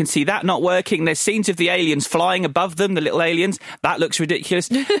working. You can see that not working. There's scenes of the aliens flying above them, the little aliens. That looks ridiculous.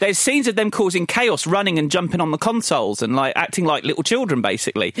 There's scenes of them causing chaos, running and jumping on the consoles and like acting like little children,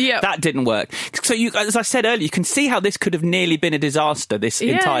 basically. Yeah. That didn't work. So as I said earlier, you can see how this could have nearly been a disaster, this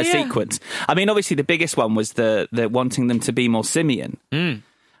entire sequence. I mean, obviously the biggest one was the wanting them to be more simian.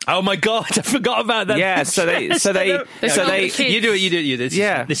 Oh my God, I forgot about that. Yeah, so they you do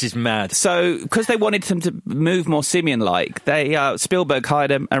it. This is mad. So, because they wanted them to move more simian-like, Spielberg hired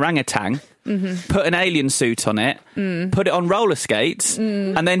an orangutan, put an alien suit on it, put it on roller skates,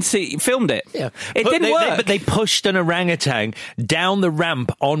 and then filmed it. Yeah. It didn't work. But they pushed an orangutan down the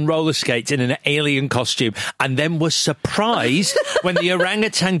ramp on roller skates in an alien costume, and then were surprised when the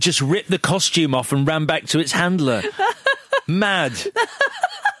orangutan just ripped the costume off and ran back to its handler. Mad.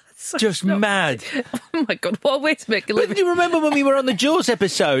 Just mad. Oh my God, what a way to make a living. Do you remember when we were on the Jaws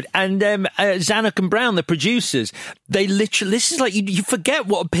episode and Zanuck and Brown, the producers, they literally, this is like, you forget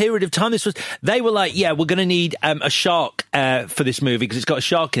what a period of time this was. They were like, yeah, we're going to need a shark for this movie because it's got a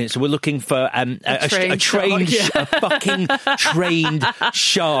shark in it. So we're looking for a fucking trained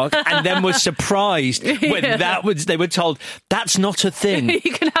shark. And then we're surprised when they were told, that's not a thing. You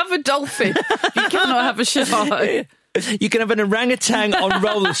can have a dolphin. You cannot have a shark. You can have an orangutan on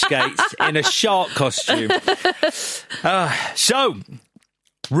roller skates in a shark costume. So,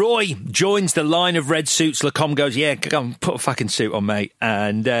 Roy joins the line of red suits. Lacombe goes, yeah, come on, put a fucking suit on, mate.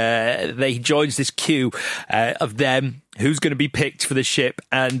 And he joins this queue of them. Who's going to be picked for the ship?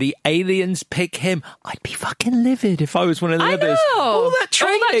 And the aliens pick him. I'd be fucking livid if I was one of the others. All that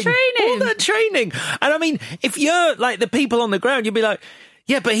training. And I mean, if you're like the people on the ground, you'd be like,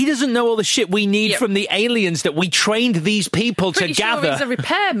 Yeah, but he doesn't know all the shit we need from the aliens that we trained these people to gather. Sure he's a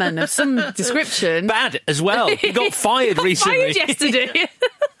repairman of some description. Bad as well. He got fired recently. Fired yesterday.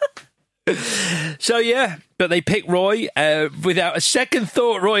 So, yeah, but they pick Roy. Without a second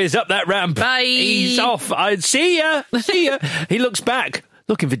thought, Roy is up that ramp. Bye. He's off. I'd see ya. See ya. He looks back.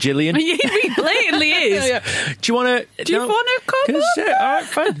 Looking for Gillian. He blatantly is. Yeah. Do you want to... Do you want to come on? All right,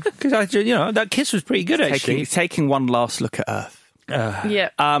 fine. Because, that kiss was pretty good, actually. He's taking one last look at Earth. Yeah.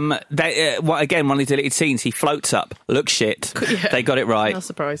 Again, one of these deleted scenes, he floats up, looks shit. Yeah. They got it right. No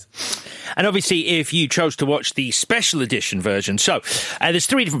surprise. And obviously, if you chose to watch the special edition version, so there's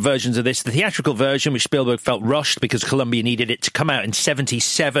 3 different versions of this. The theatrical version, which Spielberg felt rushed because Columbia needed it to come out in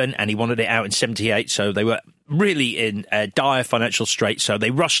 77 and he wanted it out in 78, so they were really in dire financial straits, so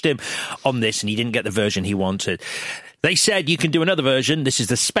they rushed him on this and he didn't get the version he wanted. They said, you can do another version. This is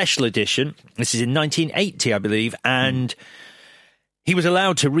the special edition. This is in 1980, I believe, and... He was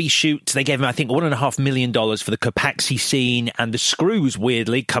allowed to reshoot. They gave him, I think, $1.5 million for the Copaxi scene and the screws,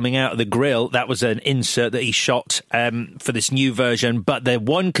 weirdly, coming out of the grill. That was an insert that he shot for this new version. But the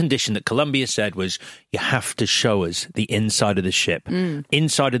one condition that Columbia said was, you have to show us the inside of the ship,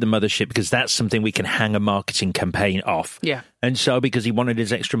 inside of the mothership, because that's something we can hang a marketing campaign off. Yeah. And so, because he wanted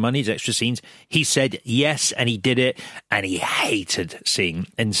his extra money, his extra scenes, he said yes, and he did it. And he hated seeing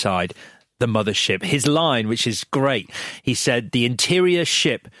inside the mothership. His line, which is great, he said, the interior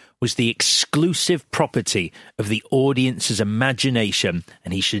ship was the exclusive property of the audience's imagination,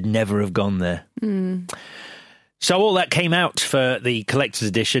 and he should never have gone there. So all that came out for the collector's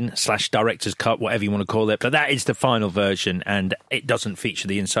edition / director's cut, whatever you want to call it. But that is the final version, and it doesn't feature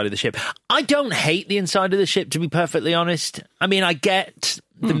the inside of the ship. I don't hate the inside of the ship, to be perfectly honest. I mean, I get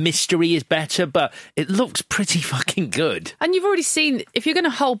the mystery is better, but it looks pretty fucking good. And you've already seen, if you're going to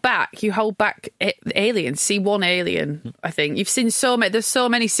hold back, you hold back aliens. See one alien, I think. You've seen so many, there's so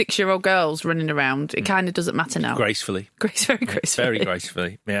many 6-year-old girls running around. It kind of doesn't matter now. Gracefully. Very gracefully. Very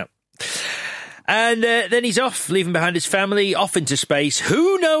gracefully, yeah. And then he's off, leaving behind his family, off into space.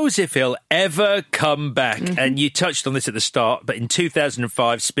 Who knows if he'll ever come back? And you touched on this at the start, but in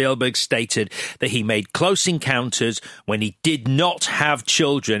 2005, Spielberg stated that he made Close Encounters when he did not have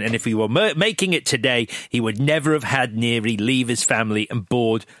children. And if he were making it today, he would never have had Neary leave his family and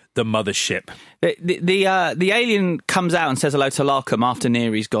board the mothership. The alien comes out and says hello to Larkham after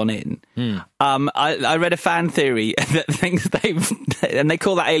Neary's gone in. I read a fan theory that thinks and they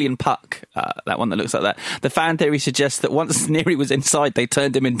call that alien Puck, that one that looks like that. The fan theory suggests that once Neary was inside, they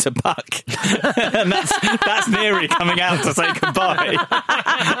turned him into Puck. And that's Neary coming out to say goodbye.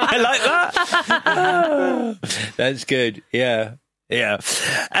 I like that. That's good. Yeah. But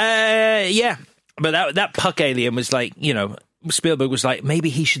that Puck alien was like, Spielberg was like,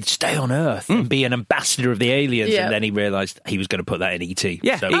 maybe he should stay on Earth and be an ambassador of the aliens, and then he realised he was going to put that in E.T.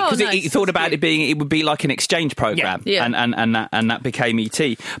 Yeah, because he thought about it would be like an exchange program, and that became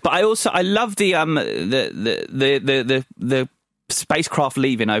E.T. But I love the spacecraft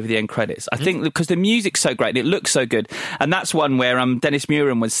leaving over the end credits. I think because the music's so great and it looks so good, and that's one where Dennis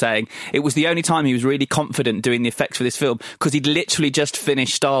Muren was saying it was the only time he was really confident doing the effects for this film because he'd literally just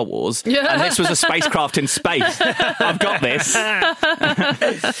finished Star Wars and this was a spacecraft in space. I've got this.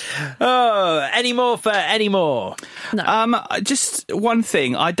 Any more? No. Just one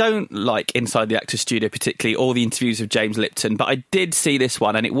thing. I don't like Inside the Actors Studio particularly, or the interviews of James Lipton, but I did see this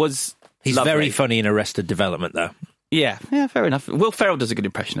one and it was He's lovely. Very funny in Arrested Development, though. Yeah, fair enough. Will Ferrell does a good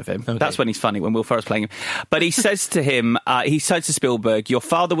impression of him. Okay. That's when he's funny, when Will Ferrell's playing him. But he says to him, he says to Spielberg, your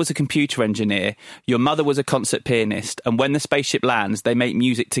father was a computer engineer, your mother was a concert pianist, and when the spaceship lands, they make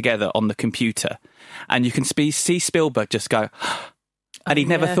music together on the computer. And you can see Spielberg just go... And he'd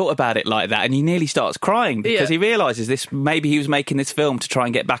never thought about it like that. And he nearly starts crying because he realises this. Maybe he was making this film to try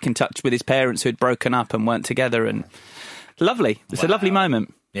and get back in touch with his parents who had broken up and weren't together. And lovely. It's a lovely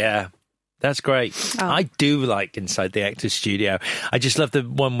moment. Yeah. That's great. I do like Inside the Actors Studio. I just love the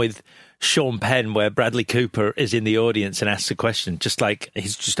one with Sean Penn where Bradley Cooper is in the audience and asks a question. Just like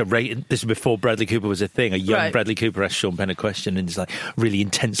he's just this is before Bradley Cooper was a thing. A young Bradley Cooper asks Sean Penn a question and he's like really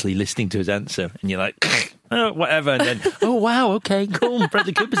intensely listening to his answer. And you're like, oh, whatever. And then, oh, wow, okay, cool.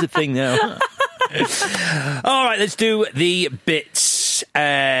 Bradley Cooper's a thing now. All right, let's do the bits.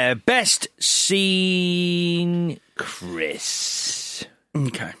 Best scene, Chris.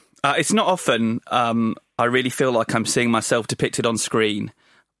 Okay. It's not often I really feel like I'm seeing myself depicted on screen,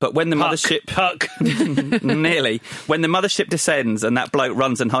 But when the mothership... Puck. Nearly. When the mothership descends and that bloke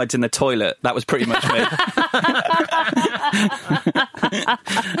runs and hides in the toilet, that was pretty much me.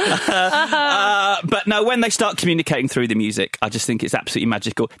 But no, when they start communicating through the music, I just think it's absolutely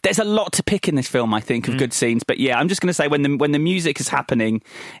magical. There's a lot to pick in this film, I think, of good scenes. But yeah, I'm just going to say when the music is happening,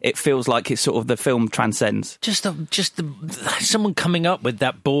 it feels like it's sort of the film transcends. Just someone coming up with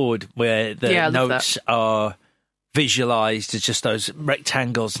that board where the notes are visualized as just those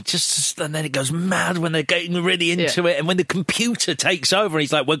rectangles, and then it goes mad when they're getting really into it, and when the computer takes over and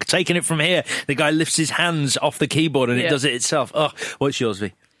he's like, we're taking it from here, the guy lifts his hands off the keyboard and it does it itself. Oh, what's yours,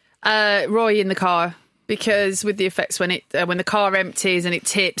 V? Roy in the car, because with the effects when the car empties and it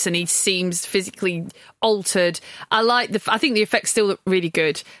tips and he seems physically altered, I think the effects still look really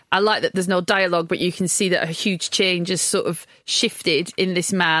good. I like that there's no dialogue, but you can see that a huge change has sort of shifted in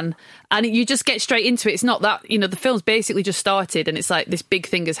this man, and you just get straight into it. It's not that, the film's basically just started and it's like this big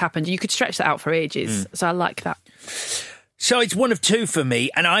thing has happened. You could stretch that out for ages. So I like that. So it's 1 of 2 for me,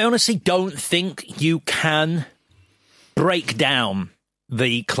 and I honestly don't think you can break down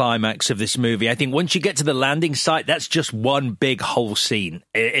the climax of this movie. I think once you get to the landing site, that's just one big whole scene,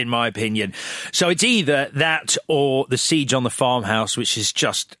 in my opinion. So it's either that or the siege on the farmhouse, which is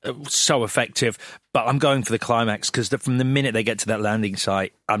just so effective. But I'm going for the climax, because from the minute they get to that landing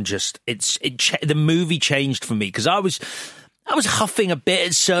site, the movie changed for me, because I was huffing a bit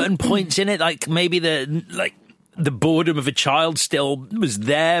at certain points in it, like maybe the boredom of a child still was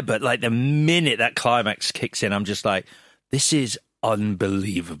there, but like the minute that climax kicks in, I'm just like, this is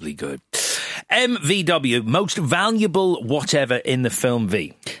unbelievably good. MVW, most valuable whatever in the film,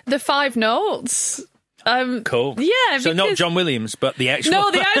 V. The 5 notes. Cool. Yeah. So not John Williams, but the actual...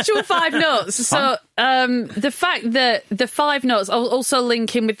 No, the actual 5 notes. So the fact that the 5 notes also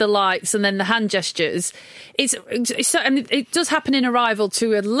link in with the lights and then the hand gestures, it does happen in Arrival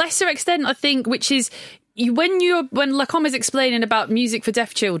to a lesser extent, I think, which is... When Lacombe is explaining about music for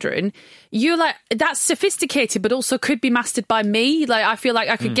deaf children, you're like, that's sophisticated, but also could be mastered by me. Like, I feel like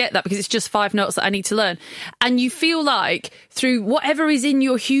I could get that because it's just 5 notes that I need to learn. And you feel like through whatever is in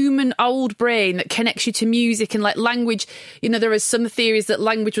your human old brain that connects you to music and like language, there are some theories that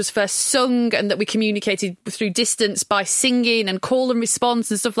language was first sung and that we communicated through distance by singing and call and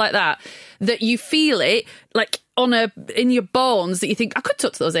response and stuff like that, that you feel it like in your bones, that you think, I could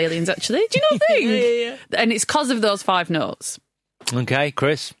talk to those aliens actually. Do you not think? Yeah. And it's because of those 5 notes. Okay,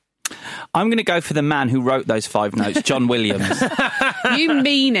 Chris? I'm going to go for the man who wrote those 5 notes, John Williams. You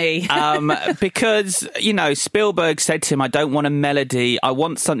meanie. Because, Spielberg said to him, I don't want a melody, I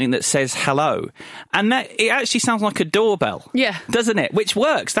want something that says hello. And that it actually sounds like a doorbell. Yeah. Doesn't it? Which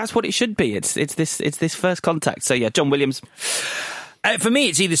works. That's what it should be. It's this first contact. So yeah, John Williams. For me,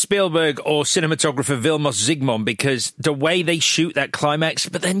 it's either Spielberg or cinematographer Vilmos Zsigmond, because the way they shoot that climax,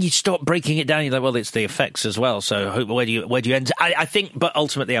 but then you start breaking it down. You're like, well, it's the effects as well. So where do you end? I think, but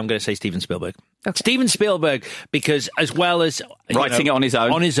ultimately, I'm going to say Steven Spielberg. Okay. Steven Spielberg, because as well as writing it on his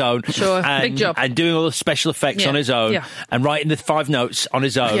own, sure, big job, and doing all the special effects on his own, and writing the 5 notes on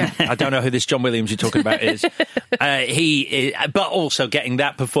his own. Yeah. I don't know who this John Williams you're talking about is. But also getting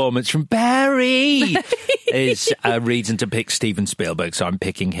that performance from Barry is a reason to pick Steven Spielberg. So I'm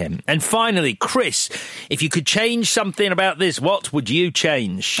picking him. And finally, Chris, if you could change something about this, what would you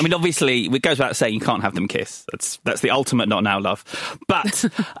change? I mean, obviously, it goes without saying you can't have them kiss. That's the ultimate not now love. But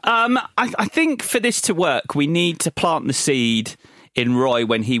I think for this to work, we need to plant the seed in Roy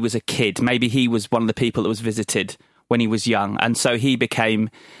when he was a kid. Maybe he was one of the people that was visited when he was young, and so he became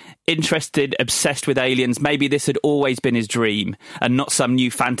interested, obsessed with aliens. Maybe this had always been his dream and not some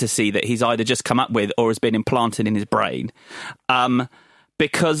new fantasy that he's either just come up with or has been implanted in his brain.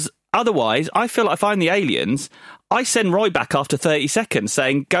 Because otherwise, I feel like if I'm the aliens, I send Roy back after 30 seconds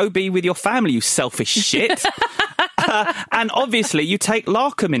saying, go be with your family, you selfish shit. And obviously you take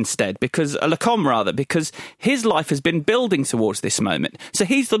Lacombe instead, because his life has been building towards this moment. So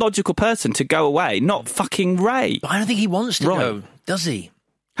he's the logical person to go away, not fucking Ray. But I don't think he wants to go, does he?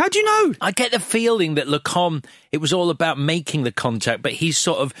 How do you know? I get the feeling that Lacombe, it was all about making the contact, but he's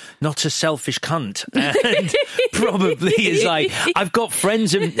sort of not a selfish cunt. And probably is like, I've got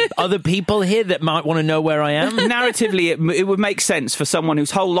friends and other people here that might want to know where I am. Narratively, it would make sense for someone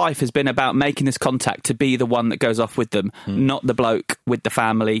whose whole life has been about making this contact to be the one that goes off with them, not the bloke with the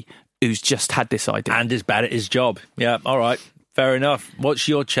family who's just had this idea. And is bad at his job. Yeah, all right. Fair enough. What's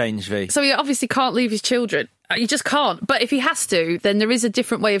your change, V? So he obviously can't leave his children. You just can't. But if he has to, then there is a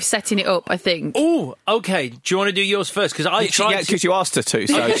different way of setting it up, I think. Oh, okay. Do you want to do yours first? Because you asked her to,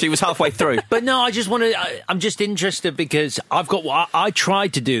 so she was halfway through. But no, I just want to. I'm just interested because I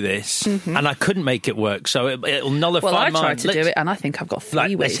tried to do this and I couldn't make it work, so it'll nullify mine. Well, I tried to do it, and I think I've got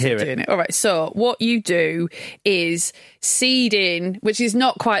three ways of doing it. All right. So what you do is seed in, which is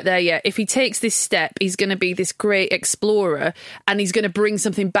not quite there yet. If he takes this step, he's going to be this great explorer, and he's going to bring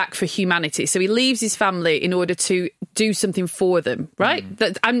something back for humanity. So he leaves his family in order to do something for them, right?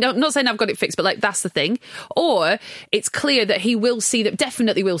 I'm not saying I've got it fixed, but like that's the thing. Or it's clear that he will see them,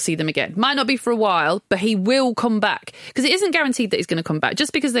 definitely will see them again. Might not be for a while, but he will come back, because it isn't guaranteed that he's going to come back.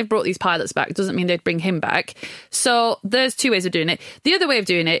 Just because they've brought these pilots back doesn't mean they'd bring him back. So there's two ways of doing it. The other way of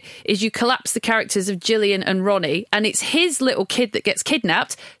doing it is you collapse the characters of Gillian and Ronnie, and it's his little kid that gets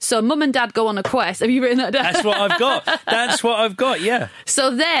kidnapped. So mum and dad go on a quest. Have you written that down? That's what I've got, yeah.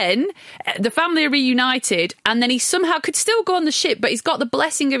 So then the family are reunited, and then he somehow could still go on the ship, but he's got the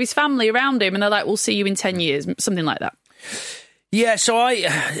blessing of his family around him, and they're like, we'll see you in 10 years, something like that. Yeah, so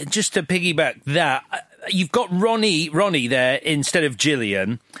just to piggyback that, you've got Ronnie there instead of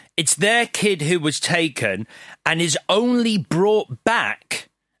Gillian. It's their kid who was taken and is only brought back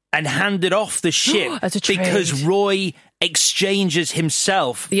and handed off the ship because Roy exchanges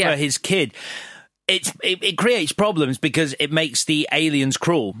himself for his kid. It creates problems because it makes the aliens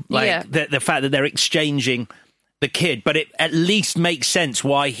cruel, the fact that they're exchanging the kid, but it at least makes sense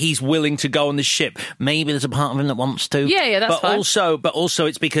why he's willing to go on the ship. Maybe there's a part of him that wants to. Yeah, that's fine. But also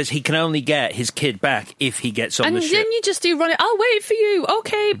it's because he can only get his kid back if he gets on the ship. And then you just do Ronnie, I'll wait for you.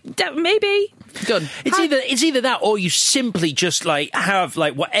 Okay, maybe. Done. It's either that, or you simply just have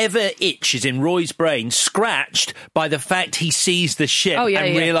whatever itch is in Roy's brain scratched by the fact he sees the ship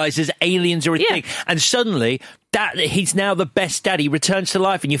and realises aliens are a thing, and suddenly that he's now the best dad. He returns to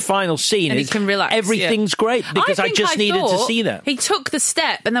life, and your final scene is can relax. Everything's great because I just needed to see that. He took the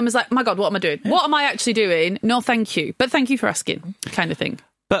step and then was like, "My God, what am I doing? What am I actually doing? No, thank you, but thank you for asking," kind of thing.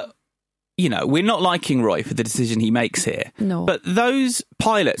 But we're not liking Roy for the decision he makes here. No. But those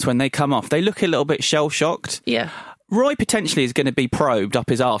pilots, when they come off, they look a little bit shell-shocked. Yeah. Roy potentially is going to be probed up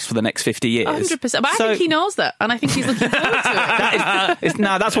his arse for the next 50 years. 100%. But I think he knows that, and I think he's looking forward to it.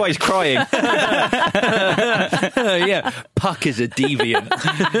 That's why he's crying. Yeah, Puck is a deviant.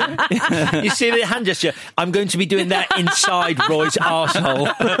 You see the hand gesture? I'm going to be doing that inside Roy's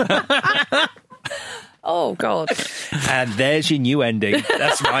arsehole. Oh, God. And there's your new ending.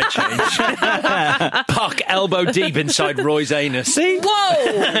 That's my change. Puck elbow deep inside Roy's anus. See?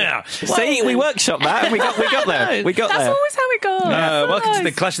 Whoa! See, we workshopped that and we got there. That's always how it goes. Welcome to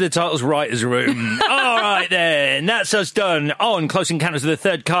the Clash of the Titles Writers' Room. All right, then. That's us done on Close Encounters of the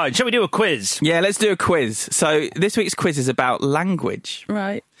Third Kind. Shall we do a quiz? Yeah, let's do a quiz. So this week's quiz is about language.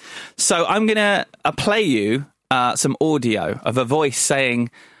 Right. So I'm going to play you some audio of a voice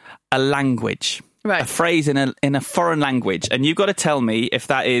saying a language. Right. A phrase in a foreign language, and you've got to tell me if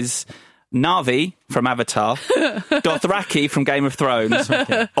that is Na'vi from Avatar, Dothraki from Game of Thrones,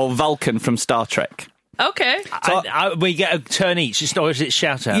 or Vulcan from Star Trek. Okay. So we get a turn each, or is it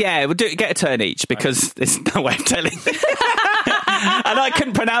shout out? Yeah, we'll get a turn each because there's no way of telling. And I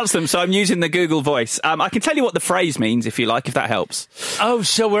couldn't pronounce them, so I'm using the Google voice. I can tell you what the phrase means if you like, if that helps. Oh,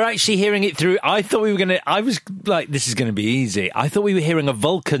 so we're actually hearing it through. I thought we were going to. I was like, this is going to be easy. I thought we were hearing a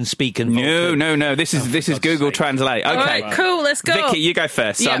Vulcan speaking. No. This is Google Translate. Okay, all right, cool. Let's go. Vicky, you go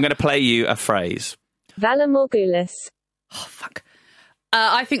first. So I'm going to play you a phrase. Vala Morgulis. Oh fuck.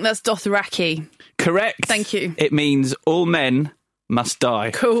 I think that's Dothraki. Correct. Thank you. It means all men must die.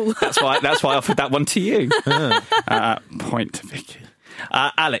 Cool. That's why I offered that one to you. Point to Vicky.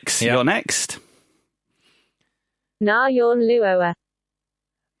 Alex, you're next. Na Yorn Luoa.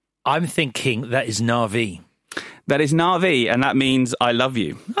 I'm thinking that is Na'vi. That is Na'vi, and that means I love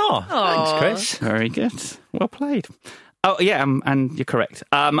you. Oh, thanks, Chris. Very good. Well played. Oh, yeah, and you're correct.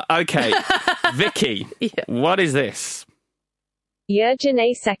 Okay, Vicky, what is this?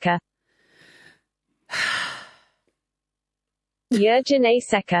 Yerjane Seka. Yerjane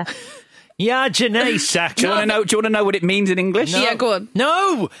Seka. Yerjane Seka. Do you want to know what it means in English? No. Yeah, go on.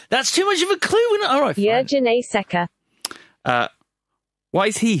 No, that's too much of a clue. All right. Yerjane Seka. Why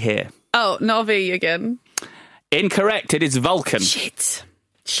is he here? Oh, Na'vi again. Incorrect. It is Vulcan. Shit.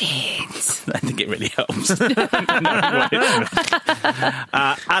 I think it really helps.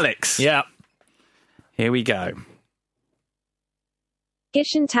 Alex. Yeah. Here we go.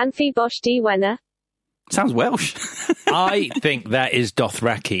 Gishan Tanfi Bosh Di Wenna. Sounds Welsh. I think that is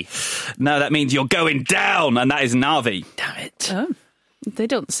Dothraki. No, that means you're going down, and that is Na'vi. Damn it. Oh. They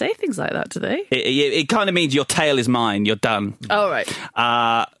don't say things like that, do they? It kind of means your tail is mine, you're done. Oh, right.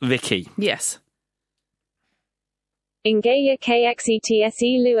 Vicky. Yes. Ingaya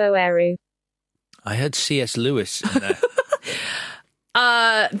KXETSE Luoeru. I heard C.S. Lewis in there.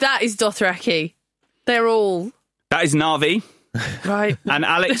 That is Dothraki. They're all... That is Na'vi. Right. And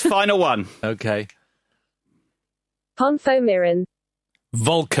Alex, final one. Okay. Ponfo Mirren.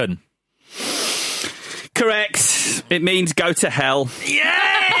 Vulcan. Correct. It means go to hell. Yay!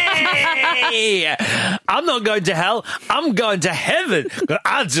 I'm not going to hell. I'm going to heaven.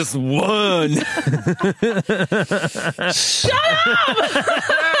 I just won. Shut up!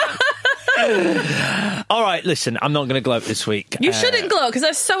 All right, listen, I'm not going to gloat this week. You shouldn't gloat because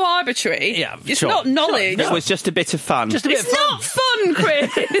that's so arbitrary. Yeah, it's sure. not knowledge. It was just a bit of fun. It's not fun,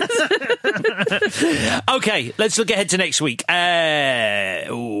 Chris. Okay, let's look ahead to next week.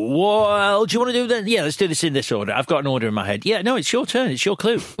 Well, do you want to do that? Yeah, let's do this in this order. I've got an order in my head. Yeah, no, it's your turn. It's your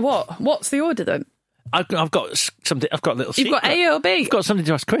clue. What's the order then? I've got something. I've got a little. You've got A or B. I've got something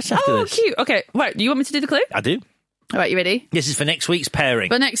to ask Chris after this. Oh, cute. Okay, right. You want me to do the clue? I do. All right, you ready? This is for next week's pairing.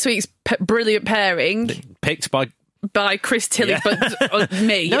 For next week's brilliant pairing. Picked by Chris Tilly, but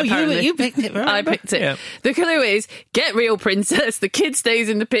me. No, apparently. you picked it. Right? I picked it. Yeah. The clue is, get real, princess. The kid stays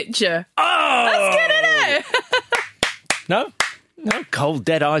in the picture. Oh! That's good, isn't it? No, cold,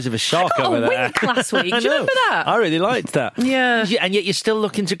 dead eyes of a shark I got over a there. wink last week. Do you remember that? I really liked that. Yeah. And yet you're still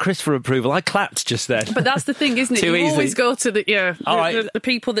looking to Chris for approval. I clapped just then. But that's the thing, isn't it? Too you easy. always go to the All right. the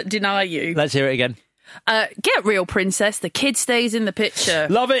people that deny you. Let's hear it again. Get real, princess. The kid stays in the picture.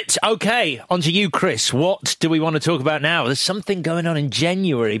 Love it. Okay, on to you, Chris. What do we want to talk about now? There's something going on in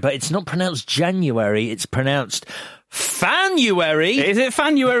January, but it's not pronounced January. It's pronounced Fanuary. Is it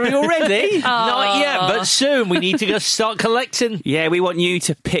Fanuary already? Not yet, but soon. We need to go start collecting. Yeah, we want you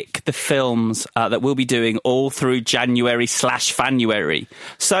to pick the films that we'll be doing all through January/Fanuary.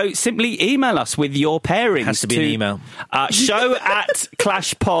 So simply email us with your pairings. Has to be an email.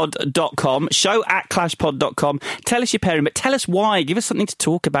 show@clashpod.com. Show@clashpod.com. Tell us your pairing, but tell us why. Give us something to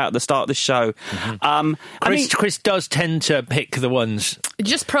talk about at the start of the show. Chris does tend to pick the ones.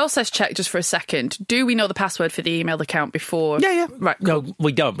 Just process check just for a second. Do we know the password for the email account before? Yeah. Right. No,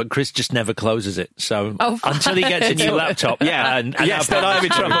 we don't, but Chris just never closes it. So fine. until he gets a new laptop. Yeah. And yes, then I'm in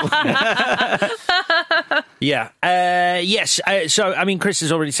trouble. Yeah. Yes. So, I mean, Chris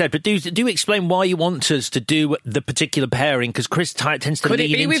has already said, but do explain why you want us to do the particular pairing, because Chris tends to Could lean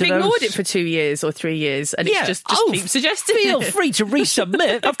it be into we've those. ignored it for 2 years or 3 years and it's just keep suggesting Feel it? free to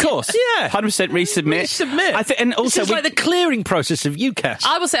resubmit. Of course. Yeah. 100% resubmit. Resubmit. And also, it's like the clearing process of UCAS.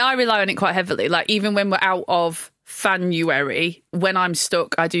 I will say I rely on it quite heavily. Like, even when we're out of Fanuary, when I'm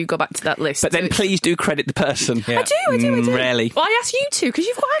stuck, I do go back to that list. but then please do credit the person. I do. Rarely. Well, I ask you to, because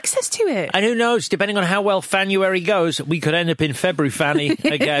you've got access to it. And who knows, depending on how well Fanuary goes, we could end up in February Fanny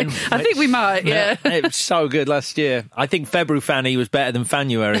again. I think we might, yeah. It was so good last year. I think February Fanny was better than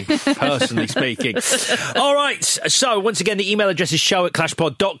Fanuary, personally speaking. All right, so once again, the email address is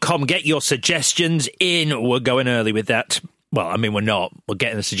show@clashpod.com. Get your suggestions in. We're going early with that. Well, I mean, we're not. We're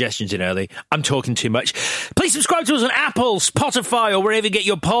getting the suggestions in early. I'm talking too much. Please subscribe to us on Apple, Spotify, or wherever you get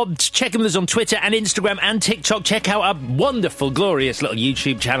your pods. Check in with us on Twitter and Instagram and TikTok. Check out our wonderful, glorious little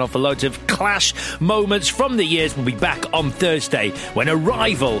YouTube channel for loads of Clash moments from the years. We'll be back on Thursday when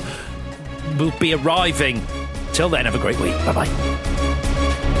Arrival will be arriving. Till then, have a great week. Bye-bye.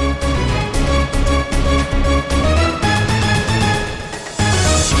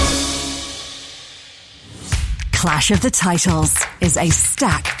 Clash of the Titles is a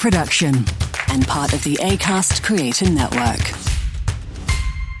Stack production and part of the Acast Creator Network.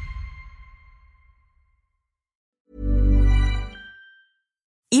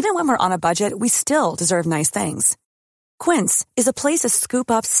 Even when we're on a budget, we still deserve nice things. Quince is a place to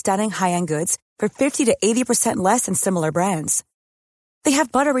scoop up stunning high-end goods for 50 to 80% less than similar brands. They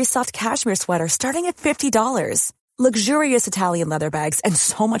have buttery soft cashmere sweaters starting at $50, luxurious Italian leather bags, and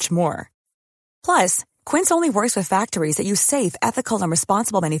so much more. Plus, Quince only works with factories that use safe, ethical, and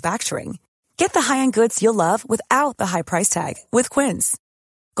responsible manufacturing. Get the high-end goods you'll love without the high price tag with Quince.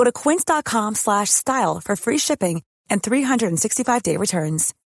 Go to quince.com/style for free shipping and 365-day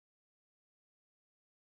returns.